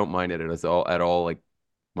yeah, I don't mind it at all. Like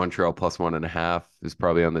Montreal plus 1.5 is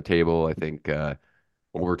probably on the table. I think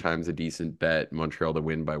overtime's a decent bet. Montreal to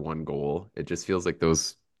win by 1 goal. It just feels like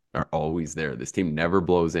those are always there. This team never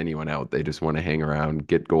blows anyone out. They just want to hang around,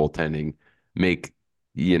 get goaltending, make,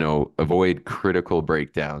 avoid critical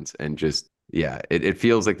breakdowns and just, yeah, it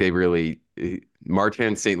feels like they really,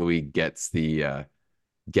 Martin St. Louis gets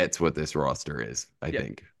what this roster is, I yep.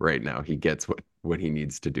 think, right now. He gets what he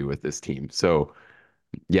needs to do with this team. So,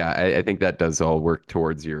 yeah, I think that does all work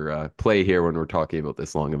towards your play here when we're talking about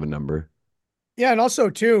this long of a number. Yeah, and also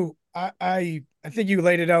too, I think you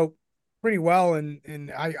laid it out pretty well,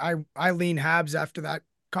 and I lean Habs after that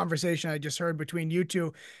conversation I just heard between you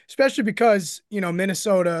two, especially because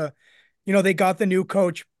Minnesota, they got the new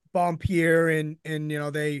coach bump here, and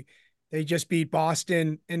they just beat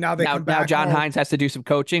Boston, and now they come Now back John home. Hines has to do some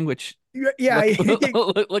coaching, which Yeah,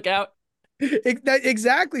 Look out.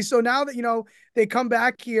 Exactly. So now that, they come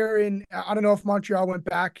back here, and I don't know if Montreal went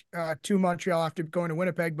back to Montreal after going to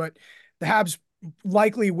Winnipeg, but the Habs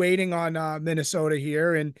likely waiting on Minnesota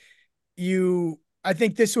here. And I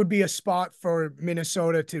think this would be a spot for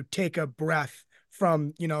Minnesota to take a breath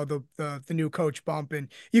from, the new coach bump,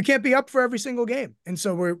 and you can't be up for every single game. And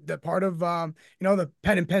so we're the part of, the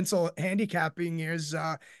pen and pencil handicapping is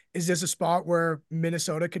this a spot where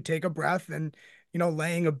Minnesota could take a breath and,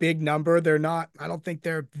 laying a big number. I don't think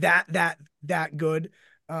they're that good,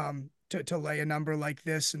 to lay a number like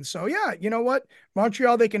this. And so, yeah, you know what?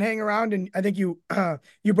 Montreal, they can hang around. And I think you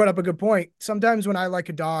brought up a good point. Sometimes when I like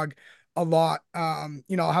a dog a lot, I'll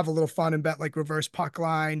have a little fun and bet like reverse puck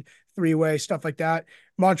line, three-way, stuff like that.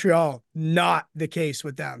 Montreal, not the case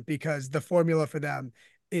with them, because the formula for them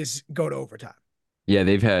is go to overtime. Yeah,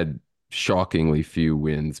 they've had shockingly few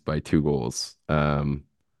wins by 2 goals.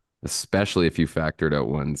 Especially if you factored out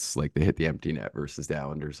ones like they hit the empty net versus the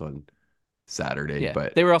Islanders on Saturday. Yeah,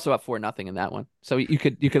 But they were also up 4-0 in that one. So you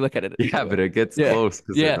could look at it. yeah, but it gets close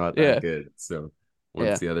because they're not that good. So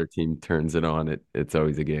once the other team turns it on, it's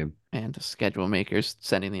always a game. And the schedule makers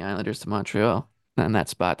sending the Islanders to Montreal in that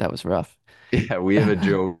spot, that was rough. Yeah, we have a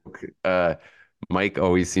joke. Mike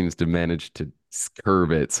always seems to manage to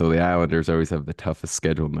curb it, so the Islanders always have the toughest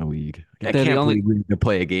schedule in the league. I can't believe we need to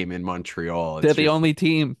play a game in Montreal. They're the only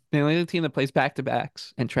team that plays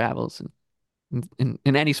back-to-backs and travels in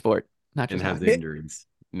any sport, not just has injuries.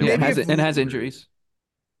 Has injuries.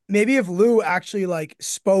 Maybe if Lou actually like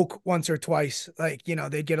spoke once or twice, like,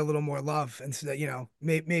 they'd get a little more love. And so that,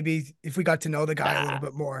 maybe if we got to know the guy a little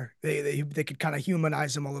bit more, they could kind of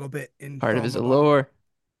humanize him a little bit. In part of his allure.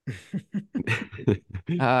 We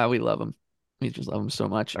love him. We just love him so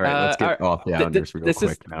much. All right, let's get off the Islanders real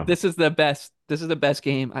quick now. This is the best. This is the best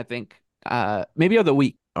game, I think. Maybe of the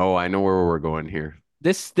week. Oh, I know where we're going here.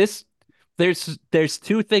 There's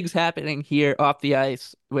two things happening here off the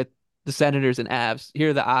ice with the Senators and Avs.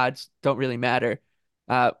 Here the odds don't really matter.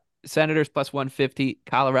 Senators plus 150,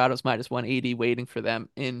 Colorado's minus 180 waiting for them.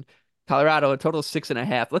 In Colorado, a total of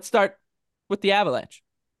 6.5. Let's start with the Avalanche.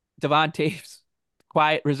 Devon Toews,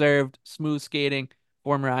 quiet, reserved, smooth skating,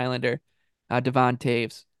 former Islander. Devon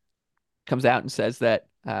Toews comes out and says that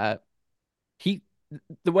the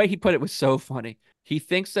way he put it was so funny. He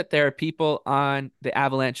thinks that there are people on the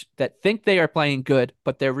Avalanche that think they are playing good,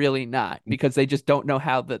 but they're really not, because they just don't know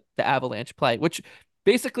how the Avalanche play, which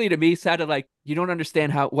basically to me sounded like you don't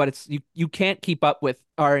understand you can't keep up with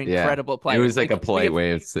our incredible players. It was like a polite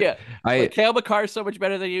way of saying. Cale Makar is so much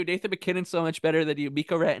better than you. Nathan McKinnon's so much better than you.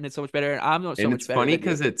 Mikko Rantanen is so much better, and I'm so much better. And it's funny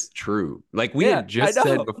because it's true. Like we had just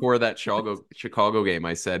said before that Chicago game,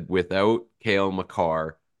 I said without Cale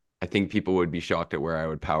Makar, I think people would be shocked at where I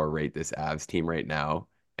would power rate this Avs team right now.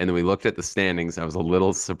 And then we looked at the standings. And I was a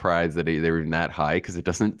little surprised that they were even that high, because it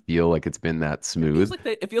doesn't feel like it's been that smooth.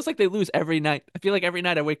 It feels like they lose every night. I feel like every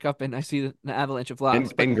night I wake up and I see the Avalanche of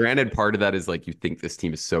loss. And granted, part of that is like you think this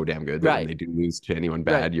team is so damn good that when they do lose to anyone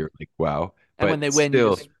bad, you're like, wow. And when they win,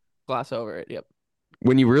 you just gloss over it. Yep.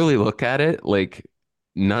 When you really look at it, like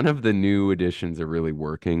none of the new additions are really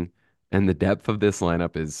working. And the depth of this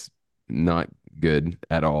lineup is not good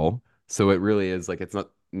at all. So it really is like, it's not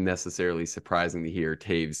necessarily surprising to hear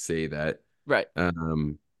Taves say that. Right.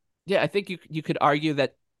 Yeah, I think you could argue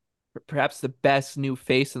that perhaps the best new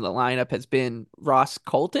face in the lineup has been Ross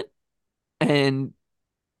Colton. And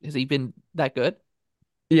has he been that good?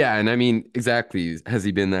 Yeah, and I mean, exactly. Has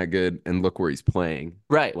he been that good? And look where he's playing.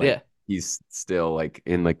 Right, like, yeah. He's still like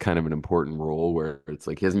in like kind of an important role where it's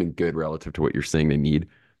like he hasn't been good relative to what you're saying they need.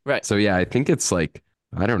 Right. So yeah, I think it's like,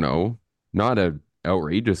 I don't know, not a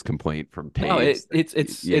outrageous complaint from Taves. No,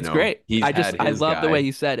 it's great. I love the way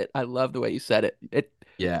you said it. I love the way you said it.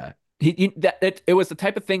 Yeah. It was the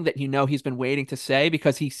type of thing that he's been waiting to say,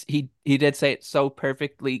 because he did say it so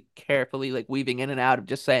perfectly, carefully, like weaving in and out of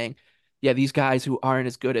just saying, yeah, these guys who aren't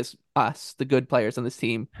as good as us, the good players on this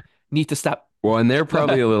team, need to stop. Well, and they're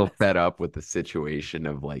probably a little fed up with the situation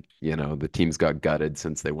of like, the teams got gutted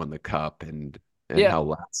since they won the cup and how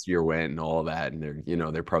last year went and all that. And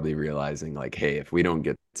they're probably realizing like, hey, if we don't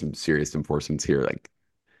get some serious enforcements here, like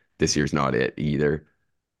this year's not it either.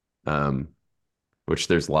 Which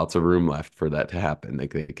there's lots of room left for that to happen.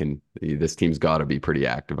 Like this team's got to be pretty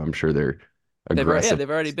active. I'm sure they're aggressive. They've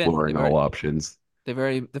already been exploring all options.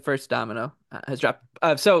 The first domino has dropped.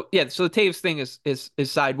 So the Taves thing is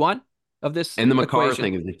side one of this. And the Makar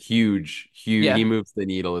thing is a huge. He moves the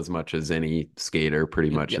needle as much as any skater pretty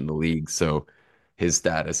much in the league. So his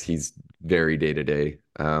status, he's very day to day.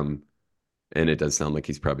 And it does sound like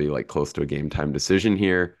he's probably like close to a game time decision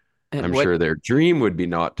here. And I'm what sure their dream would be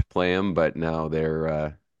not to play him, but now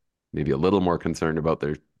they're maybe a little more concerned about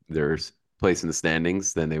their place in the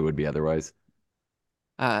standings than they would be otherwise.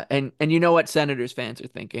 and you know what Senators fans are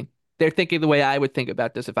thinking? They're thinking the way I would think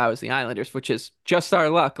about this if I was the Islanders, which is just our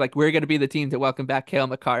luck. Like we're going to be the team to welcome back Cale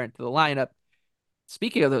Makar into the lineup.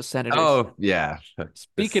 Speaking of those Senators, Oh yeah,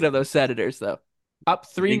 speaking of those Senators, though, up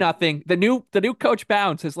three Big- nothing. The new coach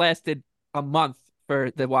bounce has lasted a month for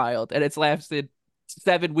the Wild, and it's lasted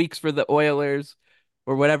 7 weeks for the Oilers,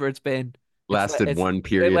 or whatever it's been. lasted one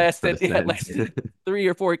It period for the lasted it Sens. lasted 3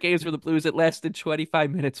 or 4 games for the Blues. It lasted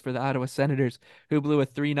 25 minutes for the Ottawa Senators, who blew a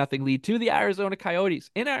 3-0 lead to the Arizona Coyotes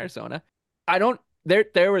in Arizona. I don't there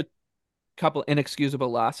were a couple inexcusable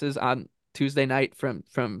losses on Tuesday night from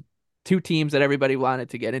two teams that everybody wanted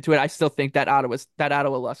to get into it. I still think that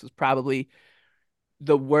Ottawa loss was probably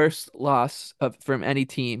the worst loss from any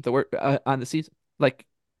team on the season. Like,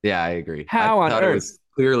 Yeah, I agree. I how on thought it earth? was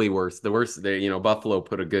clearly worse. The worst, Buffalo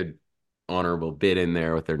put a good honorable bid in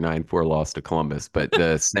there with their 9-4 loss to Columbus, but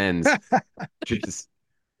the Sens just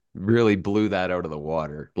really blew that out of the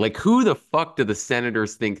water. Like, who the fuck do the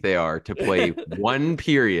Senators think they are to play one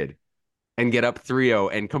period and get up 3-0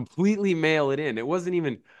 and completely mail it in? It wasn't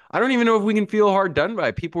even, I don't even know if we can feel hard done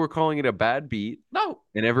by. People were calling it a bad beat. No.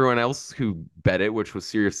 And everyone else who bet it, which was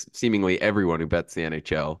seemingly everyone who bets the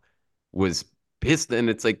NHL, was pissed. And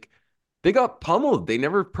it's like, they got pummeled. They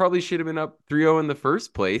never probably should have been up 3-0 in the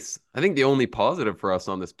first place. I think the only positive for us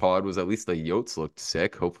on this pod was at least the Yotes looked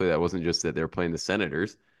sick. Hopefully that wasn't just that they're playing the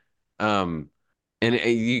Senators. Um, and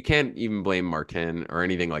you can't even blame Martin or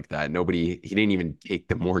anything like that. He didn't even take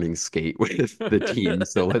the morning skate with the team.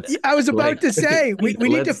 So let's, I was about like, to say we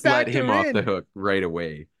need to let's let him factor off the in. hook right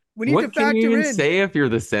away. We need to What can you factor even in. say if you're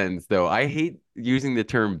the Sens, though? I hate using the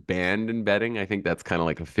term banned in betting. I think that's kind of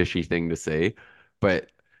like a fishy thing to say.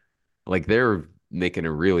 But like they're making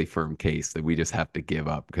a really firm case that we just have to give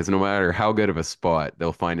up because no matter how good of a spot,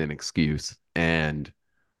 they'll find an excuse. And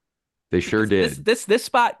they sure This did. this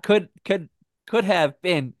spot could have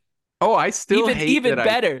been Oh, I still hate even that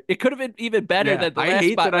better. It could have been even better yeah, than the I last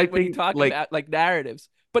hate spot, that I like when you think talk like about like narratives.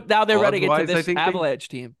 But now they're odds running into wise, this Avalanche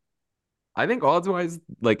team. I think odds wise,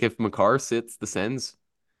 like if Makar sits, the Sens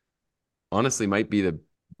honestly might be the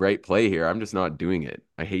right play here. I'm just not doing it.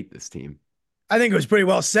 I hate this team. I think it was pretty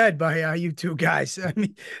well said by you two guys. I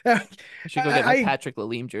mean, I should go get my I, Patrick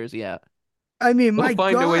Lalime jersey out. I mean, They'll my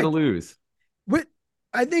find a way to God, lose. what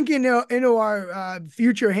I think into our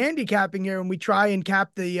future handicapping here, when we try and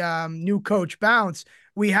cap the new coach bounce,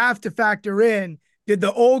 we have to factor in: did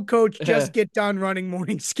the old coach just get done running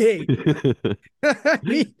morning skate? I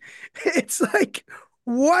mean, it's like,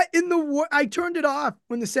 what in the world? I turned it off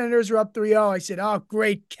when the Senators were up 3-0. I said, oh,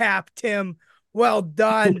 great cap, Tim. Well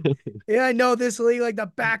done. Yeah, I know this league like the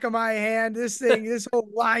back of my hand. This whole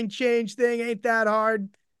line change thing ain't that hard.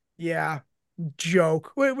 Yeah,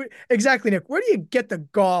 joke. Exactly, Nick. Where do you get the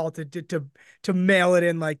gall to mail it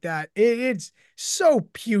in like that? It's so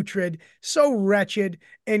putrid, so wretched.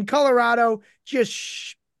 In Colorado,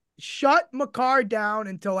 just shut Makar down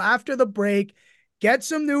until after the break. Get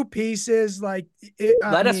some new pieces. Like,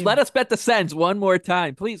 Let us bet the Sens one more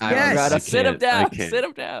time, please. Yes. I Sit him can't. I down. can't. Sit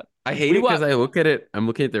him down. I hate it because I look at it. I'm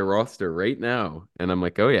looking at their roster right now, and I'm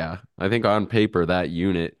like, oh yeah, I think on paper that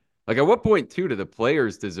unit. Like, at what point too do the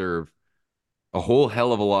players deserve a whole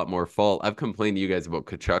hell of a lot more fault? I've complained to you guys about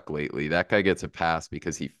Kachuk lately. That guy gets a pass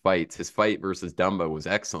because he fights. His fight versus Dumbo was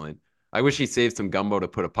excellent. I wish he saved some gumbo to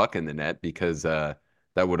put a puck in the net because that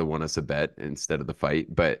would have won us a bet instead of the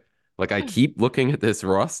fight. But like, I keep looking at this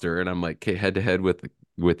roster, and I'm like, okay, head to head with the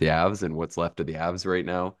Avs and what's left of the Avs right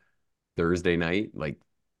now. Thursday night, like,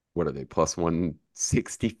 what are they, plus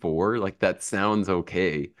 164? Like, that sounds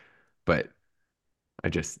okay, but I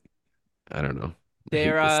just, I don't know. I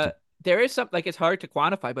hate this team. There is something, like, it's hard to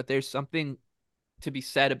quantify, but there's something to be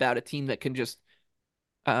said about a team that can just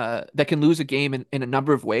that can lose a game in a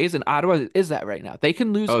number of ways, and Ottawa is that right now. They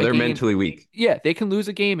can lose Oh, a they're game. mentally weak. Yeah, they can lose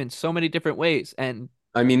a game in so many different ways. And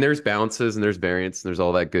I mean, there's bounces and there's variance and there's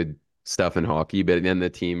all that good stuff in hockey, but at the end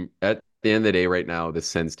of the day, right now, the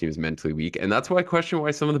Sens team is mentally weak, and that's why I question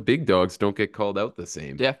why some of the big dogs don't get called out the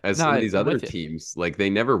same Yeah, as no, some of these I'm other with you. teams. Like, they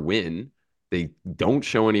never win. They don't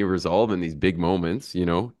show any resolve in these big moments.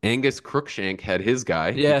 Angus Crookshank had his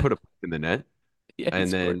guy. He Yeah. put a puck in the net, Yeah, he and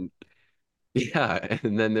scored. then yeah,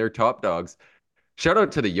 and then their top dogs. Shout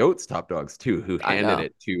out to the Yotes top dogs too, who I handed know.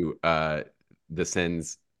 it to the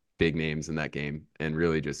Sens big names in that game and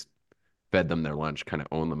really just fed them their lunch, kind of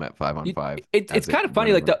owned them at 5-on-5 It's as it kind of went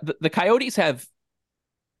funny. Like over. the Coyotes have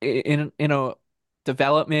in a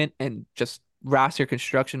development and just roster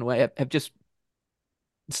construction way have just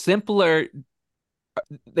simpler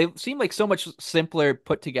they seem like so much simpler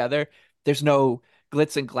put together. There's no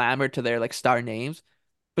glitz and glamour to their like star names,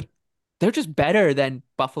 but they're just better than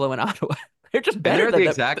Buffalo and Ottawa. They're just And better they're at than the them.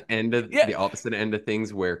 exact end of Yeah, the opposite end of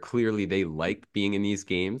things where clearly they like being in these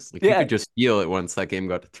games. Like you yeah. could just feel it once that game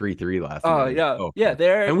got to 3-3 last Oh night. yeah, Oh, yeah.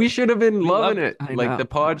 They're and we should have been we loving love. it. I Like the know.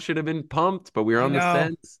 pod should have been pumped, but we were I on the know.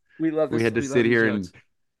 fence. We love We this. had to We love sit these here jokes. and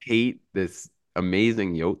hate this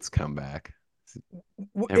amazing Yotes comeback.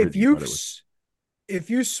 If Everything you about it was. if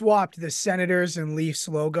you swapped the Senators and Leafs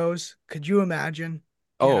logos, could you imagine?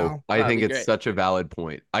 You Oh, know, I That'd think be it's great. such a valid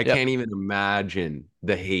point. I Yep. can't even imagine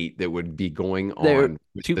the hate that would be going There on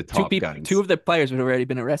with two the two Top people two Guns. of the players would have already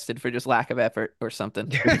been arrested for just lack of effort or something.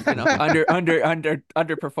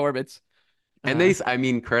 Underperformance. And I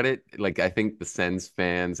mean, credit, like, I think the Sens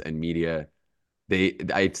fans and media,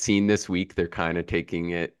 I've seen this week, they're kind of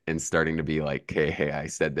taking it and starting to be like, hey, I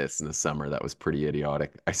said this in the summer. That was pretty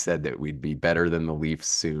idiotic. I said that we'd be better than the Leafs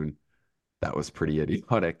soon. That was pretty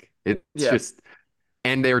idiotic. It's Yeah, just,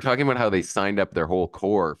 and they were talking about how they signed up their whole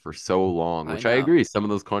core for so long, I which I know. agree. Some of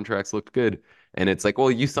those contracts looked good. And it's like,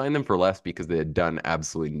 well, you signed them for less because they had done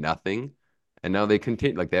absolutely nothing. And now they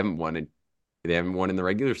continue, like, they haven't won in the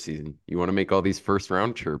regular season. You want to make all these first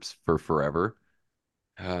round chirps for forever.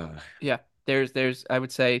 Uh, Yeah, there's I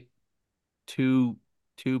would say two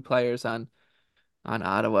two players on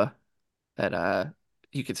Ottawa that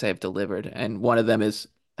you could say have delivered, and one of them is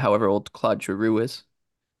however old Claude Giroux is.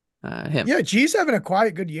 Him. yeah, G's having a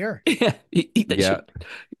quiet good year. Yeah, eat that yeah. shit.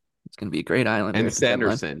 It's gonna be a great Islander And at the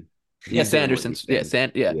deadline. Sanderson, Yeah, he's doing what he Sanderson's. Yeah, can.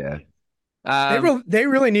 Sand. Yeah. Yeah, Um. They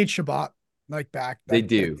really need Shabbat like back. they That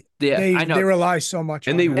do. Yeah, I they know. rely so much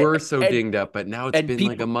And on they him. were so And dinged up, but now it's and been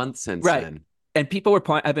like a people month since right, then. and people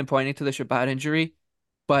I've been pointing to the Shabbat injury,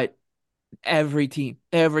 but every team,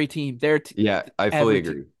 Yeah, I fully every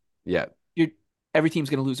team, agree. Yeah. you're every team's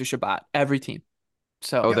gonna lose a Shabbat. Every team.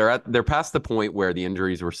 So Oh, they're past the point where the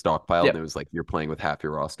injuries were stockpiled and yep, it was like you're playing with half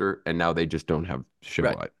your roster, and now they just don't have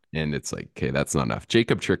right. Shabbat. And it's like, okay, that's not enough.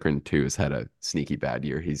 Jacob Chikrin too has had a sneaky bad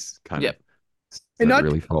year. He's kind of Yep. And starting to not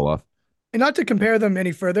really fall off. and not to compare them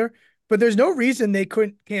any further, but there's no reason they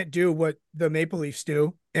can't do what the Maple Leafs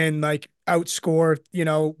do and like outscore,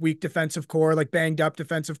 weak defensive core, like banged up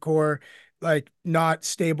defensive core, like not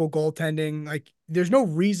stable goaltending. Like there's no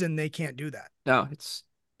reason they can't do that. No, it's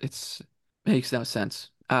makes no sense.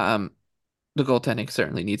 The goaltending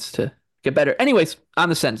certainly needs to get better. Anyways, on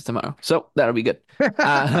the Sens tomorrow, so that'll be good.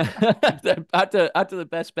 Uh, out to the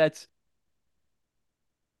best bets.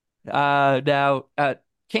 Now,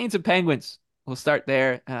 Canes and Penguins. We'll start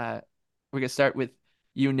there. We're gonna start with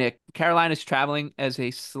you, Nick. Carolina's traveling as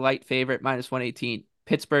a slight favorite, -118.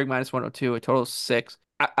 Pittsburgh -102, a total of 6.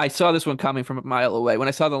 I saw this one coming from a mile away. When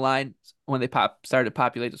I saw the line when they started to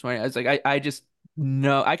populate this morning, I was like, I just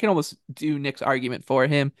know I can almost do Nick's argument for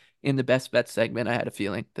him in the best bet segment. I had a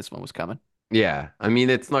feeling this one was coming. Yeah, I mean,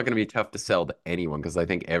 it's not going to be tough to sell to anyone because I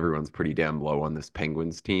think everyone's pretty damn low on this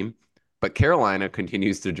Penguins team. But Carolina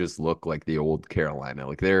continues to just look like the old Carolina.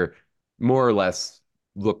 Like they're more or less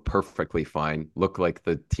look perfectly fine, look like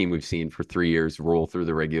the team we've seen for 3 years roll through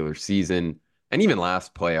the regular season and even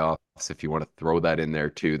last playoffs, if you want to throw that in there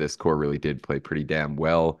too. This core really did play pretty damn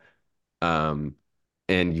well. Um,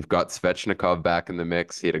 and you've got Svechnikov back in the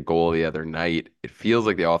mix. He had a goal the other night. It feels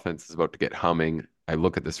like the offense is about to get humming. I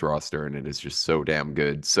look at this roster and it is just so damn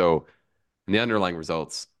good. So, in the underlying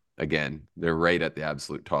results, again, they're right at the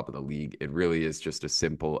absolute top of the league. It really is just as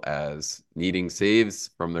simple as needing saves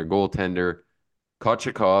from their goaltender,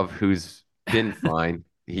 Kochekov, who's been fine.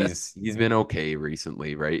 He's been okay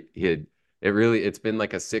recently, right? It's been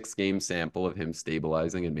like a 6 game sample of him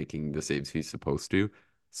stabilizing and making the saves he's supposed to.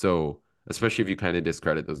 So especially if you kind of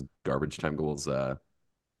discredit those garbage time goals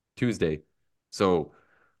Tuesday. So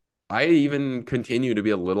I even continue to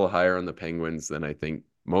be a little higher on the Penguins than I think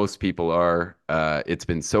most people are. It's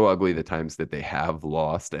been so ugly the times that they have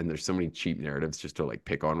lost, and there's so many cheap narratives just to like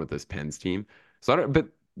pick on with this Pens team. So but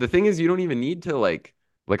the thing is, you don't even need to like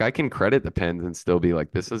I can credit the Pens and still be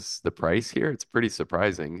like, this is the price here. It's pretty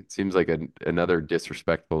surprising. It seems like another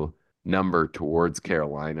disrespectful number towards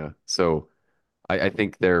Carolina. So I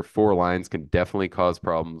think their 4 lines can definitely cause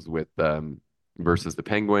problems with versus the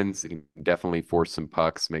Penguins. It can definitely force some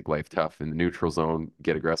pucks, make life tough in the neutral zone,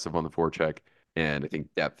 get aggressive on the forecheck. And I think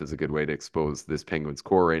depth is a good way to expose this Penguins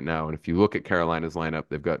core right now. And if you look at Carolina's lineup,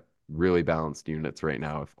 they've got really balanced units right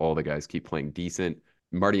now. If all the guys keep playing decent,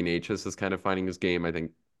 Marty Necas is kind of finding his game. I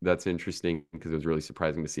think that's interesting because it was really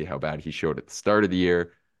surprising to see how bad he showed at the start of the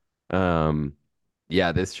year. Um,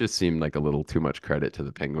 yeah, this just seemed like a little too much credit to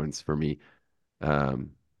the Penguins for me.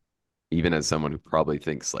 Um, Even as someone who probably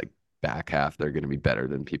thinks like back half they're going to be better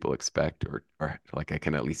than people expect, or like I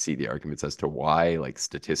can at least see the arguments as to why, like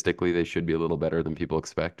statistically, they should be a little better than people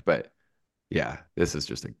expect. But yeah, this is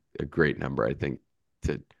just a great number, I think,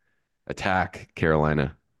 to attack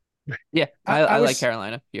Carolina. Yeah, I, I I like was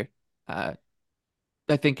Carolina here. Uh,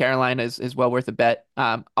 I think Carolina is well worth a bet.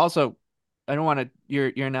 Also, I don't want to.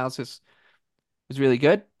 Your analysis is really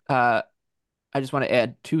good. I just want to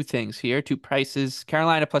add two things here, two prices.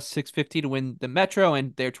 Carolina plus 650 to win the Metro,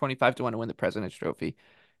 and they're 25 to 1 to win the President's Trophy.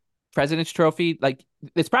 President's Trophy, like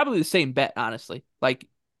it's probably the same bet, honestly. Like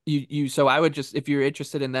so I would just, if you're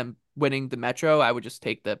interested in them winning the Metro, I would just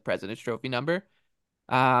take the President's Trophy number.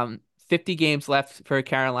 50 games left for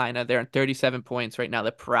Carolina. They're on 37 points right now.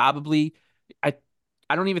 They're probably, I,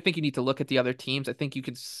 I don't even think you need to look at the other teams. I think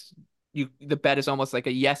the bet is almost like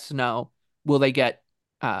a yes, no. Will they get,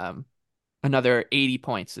 another 80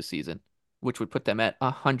 points this season, which would put them at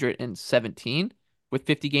 117 with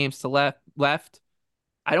 50 games to left.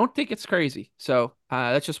 I don't think it's crazy. So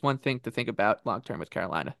that's just one thing to think about long term with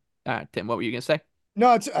Carolina. Tim, what were you gonna say?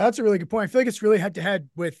 No, that's a really good point. I feel like it's really head to head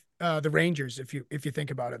with the Rangers. If you think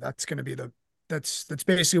about it, that's going to be that's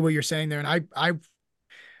basically what you're saying there. And I'd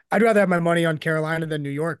rather have my money on Carolina than New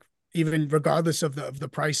York, even regardless of the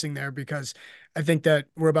pricing there, because I think that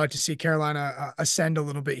we're about to see Carolina ascend a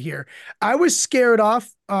little bit here. I was scared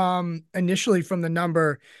off initially from the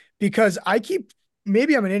number because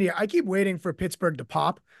maybe I'm an idiot. I keep waiting for Pittsburgh to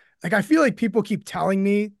pop. Like I feel like people keep telling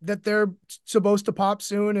me that they're supposed to pop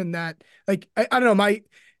soon, and that like I don't know.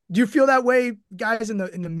 Do you feel that way, guys, in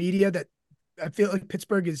the media, that I feel like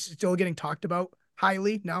Pittsburgh is still getting talked about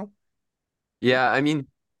highly now? Yeah, I mean,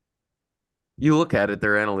 you look at it,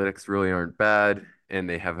 their analytics really aren't bad, and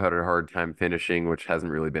they have had a hard time finishing, which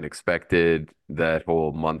hasn't really been expected. That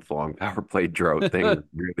whole month-long power play drought thing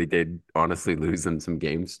really did honestly lose them some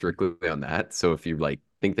games strictly on that. So if you like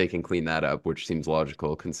think they can clean that up, which seems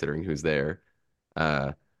logical considering who's there,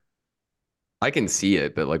 uh, I can see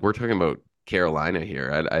it. But like we're talking about Carolina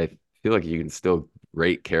here, I feel like you can still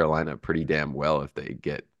rate Carolina pretty damn well if they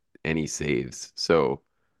get any saves. So.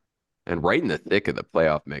 And right in the thick of the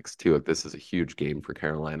playoff mix too. Like this is a huge game for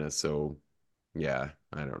Carolina. So yeah,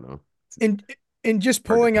 I don't know. It's And just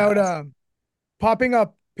hard to pulling out pass. popping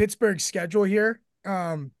up Pittsburgh's schedule here.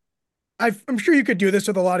 I'm sure you could do this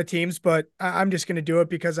with a lot of teams, but I'm just going to do it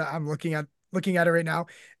because I'm looking at it right now.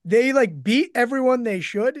 They like beat everyone they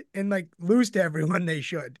should and like lose to everyone they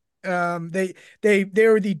should. They're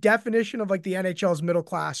the definition of like the NHL's middle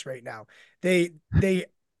class right now. They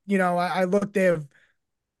I looked. They have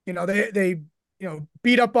they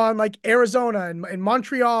beat up on like Arizona and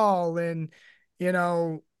Montreal and you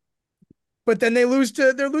know, but then they're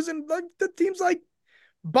losing like the teams like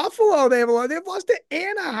Buffalo. They've lost to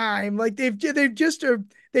Anaheim. Like they've just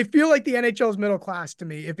they feel like the NHL's middle class to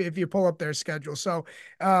me if you pull up their schedule. So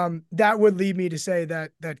that would lead me to say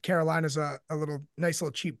that Carolina's a little nice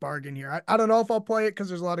little cheap bargain here. I don't know if I'll play it because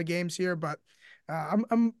there's a lot of games here, but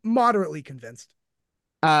I'm moderately convinced.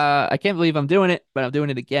 I can't believe I'm doing it, but I'm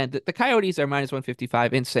doing it again. The Coyotes are minus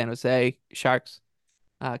 155 in San Jose. Sharks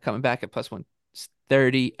coming back at plus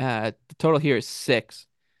 130. The total here is 6.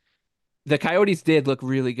 The Coyotes did look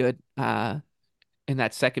really good in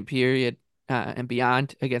that second period and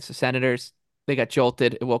beyond against the Senators. They got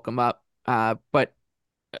jolted. It woke them up. But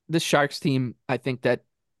the Sharks team, I think that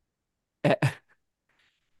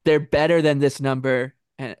they're better than this number,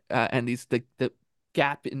 and the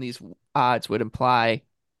gap in these odds would imply.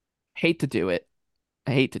 Hate to do it.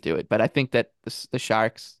 I hate to do it, but I think that the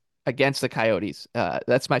Sharks against the Coyotes,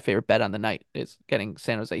 that's my favorite bet on the night, is getting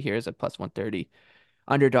San Jose here as a plus 130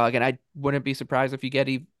 underdog. And I wouldn't be surprised if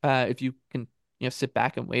if you can, sit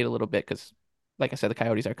back and wait a little bit because, like I said, the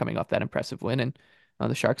Coyotes are coming off that impressive win, and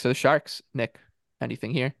the Sharks are the Sharks. Nick,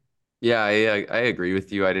 anything here? Yeah, I agree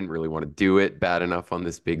with you. I didn't really want to do it bad enough on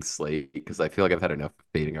this big slate because I feel like I've had enough of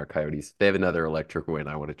fading our Coyotes. If they have another electric win,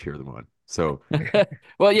 I want to cheer them on. So,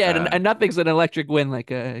 Well, yeah, uh, and nothing's an electric win like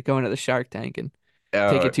going to the Shark Tank and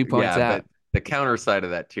taking 2 points yeah, out. but the counter side of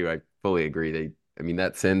that too, I fully agree. I mean,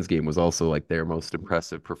 that Sens game was also like their most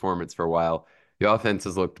impressive performance for a while. The offense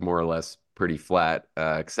has looked more or less pretty flat,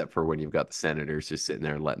 except for when you've got the Senators just sitting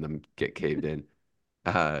there and letting them get caved in.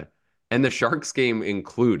 Uh, and the Sharks game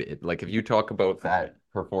included. Like, if you talk about that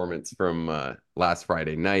performance from last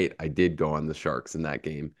Friday night, I did go on the Sharks in that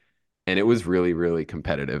game. And it was really, really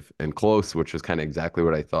competitive and close, which was kind of exactly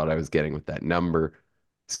what I thought I was getting with that number.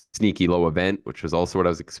 Sneaky low event, which was also what I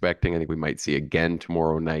was expecting. I think we might see again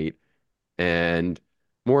tomorrow night. And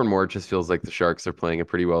more, it just feels like the Sharks are playing a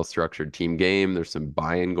pretty well structured team game. There's some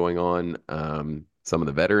buy-in going on. some of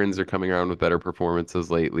the veterans are coming around with better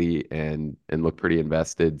performances lately and look pretty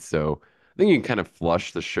invested. So I think you can kind of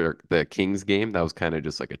flush the Kings game. That was kind of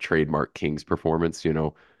just like a trademark Kings performance,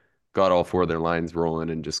 got all four of their lines rolling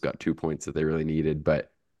and just got 2 points that they really needed.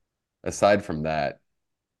 But aside from that,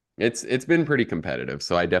 it's been pretty competitive.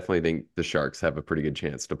 So I definitely think the Sharks have a pretty good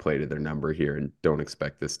chance to play to their number here and don't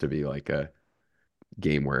expect this to be like a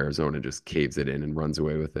game where Arizona just caves it in and runs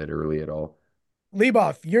away with it early at all.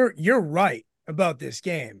 Leboff, you're right about this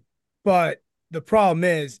game, but the problem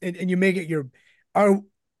is, and you make it your, are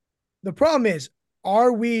the problem is,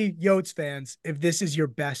 are we Yotes fans if this is your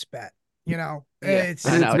best bet? Yeah, It's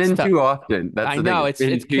I know It's it's been tough. too often. That's I the thing. know It's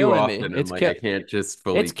been it's too killing me. often. I'm like, I can't just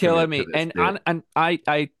fully It's killing commit to me. this And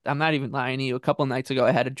bit. I'm not even lying to you. A couple nights ago,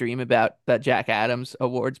 I had a dream about the Jack Adams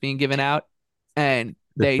awards being given out, and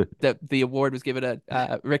the award was given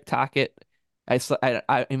to Rick Tocchet.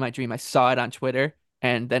 In my dream I saw it on Twitter,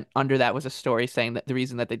 and then under that was a story saying that the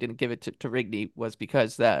reason that they didn't give it to Rigney was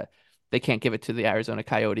because they can't give it to the Arizona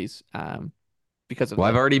Coyotes because of Well,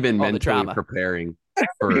 I've already been all the mentally drama. preparing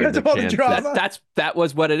for because the of all the chance that drama. That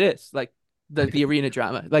was what it is. Like the arena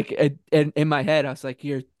drama. Like in my head, I was like,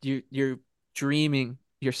 you're dreaming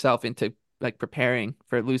yourself into like preparing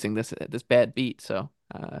for losing this bad beat. So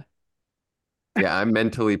yeah, I'm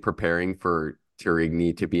mentally preparing for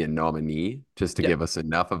Turigny to be a nominee just to yep, give us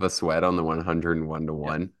enough of a sweat on the 101 to yep,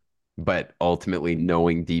 1. But ultimately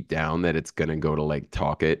knowing deep down that it's gonna go to like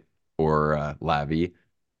Tocchet or Lavi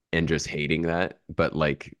and just hating that, but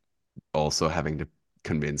like also having to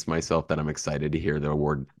convince myself that I'm excited to hear the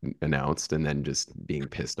award announced and then just being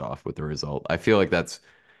pissed off with the result. I feel like that's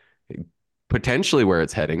potentially where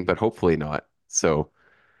it's heading, but hopefully not. So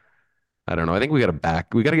I don't know. I think we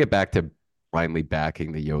gotta get back to finally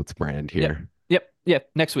backing the Yotes brand yep, here. yep.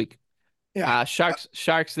 Next week, Yeah.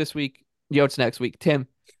 Sharks this week, Yotes next week. Tim,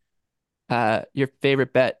 your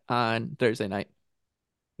favorite bet on Thursday night?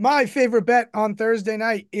 My favorite bet on Thursday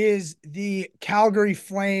night is the Calgary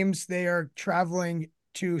Flames. They are traveling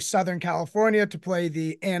to Southern California to play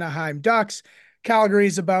the Anaheim Ducks.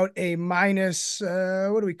 Calgary's about a minus,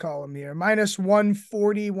 what do we call them here? Minus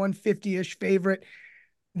 140, 150-ish favorite.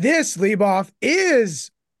 This, Leboff, is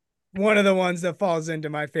one of the ones that falls into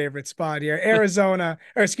my favorite spot here.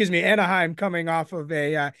 Anaheim coming off of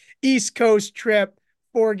a East Coast trip,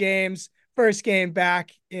 4 games. First game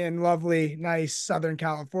back in lovely, nice Southern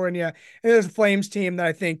California. And there's a Flames team that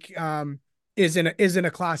I think is in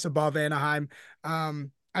a class above Anaheim.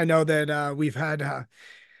 I know that we've had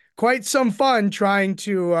quite some fun trying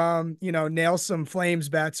to nail some Flames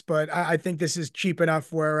bets, but I think this is cheap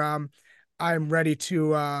enough where I'm ready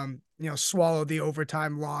to swallow the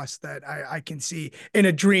overtime loss that I can see in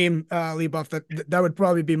a dream, Leboff. That would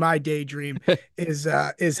probably be my daydream is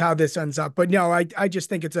how this ends up. But no, I just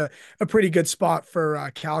think it's a pretty good spot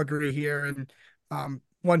for Calgary here, and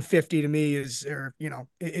 150 to me is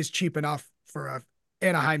cheap enough for a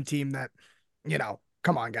Anaheim team that,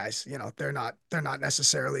 come on, guys, they're not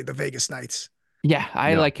necessarily the Vegas Knights. Yeah,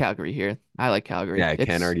 I No. like Calgary here. I like Calgary. Yeah, I can't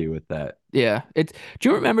It's argue with that. Yeah, it's. Do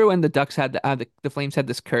you remember when the Ducks had the Flames had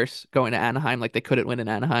this curse going to Anaheim, like they couldn't win in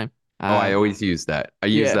Anaheim? Oh, I always use that. I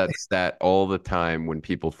use Yeah, that stat all the time when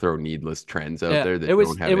people throw needless trends out yeah. there It that was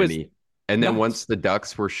don't it have was any. And then once nuts. the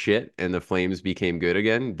Ducks were shit and the Flames became good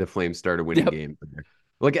again, the Flames started winning Yep. games.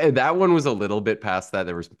 Like that one was a little bit past that.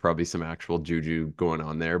 There was probably some actual juju going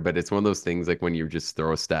on there, but it's one of those things like when you just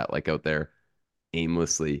throw a stat like out there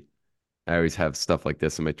aimlessly. I always have stuff like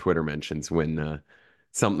this in my Twitter mentions when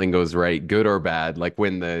something goes right, good or bad. Like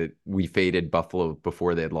when we faded Buffalo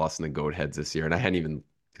before they had lost in the goat heads this year, and I hadn't even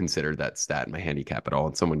considered that stat in my handicap at all.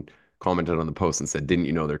 And someone commented on the post and said, "Didn't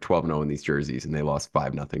you know they're 12-0 in these jerseys and they lost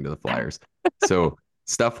 5-0 to the Flyers?" So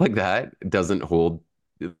stuff like that doesn't hold,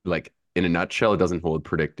 like in a nutshell, it doesn't hold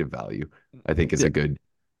predictive value. I think is Yeah, a good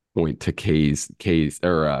point to case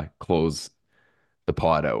or close the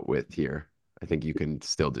pod out with here. I think you can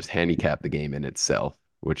still just handicap the game in itself,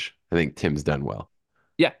 which I think Tim's done well.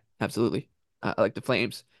 yeah, absolutely. I like the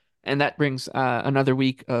Flames, and that brings another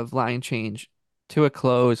week of line change to a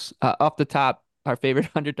close. Off the top, our favorite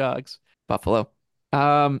underdogs, Buffalo,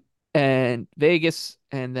 um, and Vegas,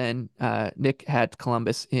 and then Nick had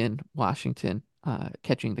Columbus in Washington,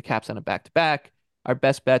 catching the Caps on a back-to-back. Our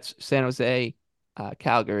best bets: San Jose,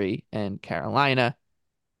 Calgary, and Carolina.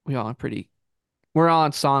 We all are pretty we're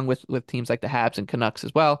on song with teams like the Habs and Canucks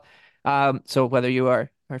as well. So whether you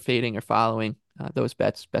are fading or following those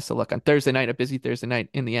bets, best of luck on Thursday night, a busy Thursday night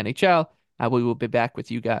in the NHL. We will be back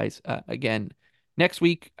with you guys again next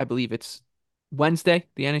week. I believe it's Wednesday.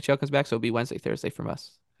 The NHL comes back, so it'll be Wednesday, Thursday from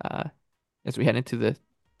us as we head into the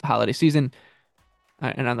holiday season.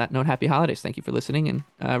 And on that note, happy holidays. Thank you for listening,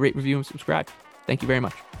 and rate, review, and subscribe. Thank you very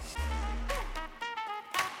much.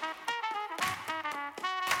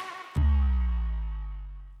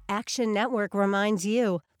 Action Network reminds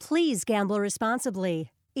you, please gamble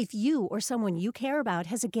responsibly. If you or someone you care about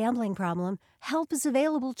has a gambling problem, help is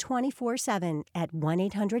available 24/7 at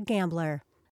 1-800-GAMBLER.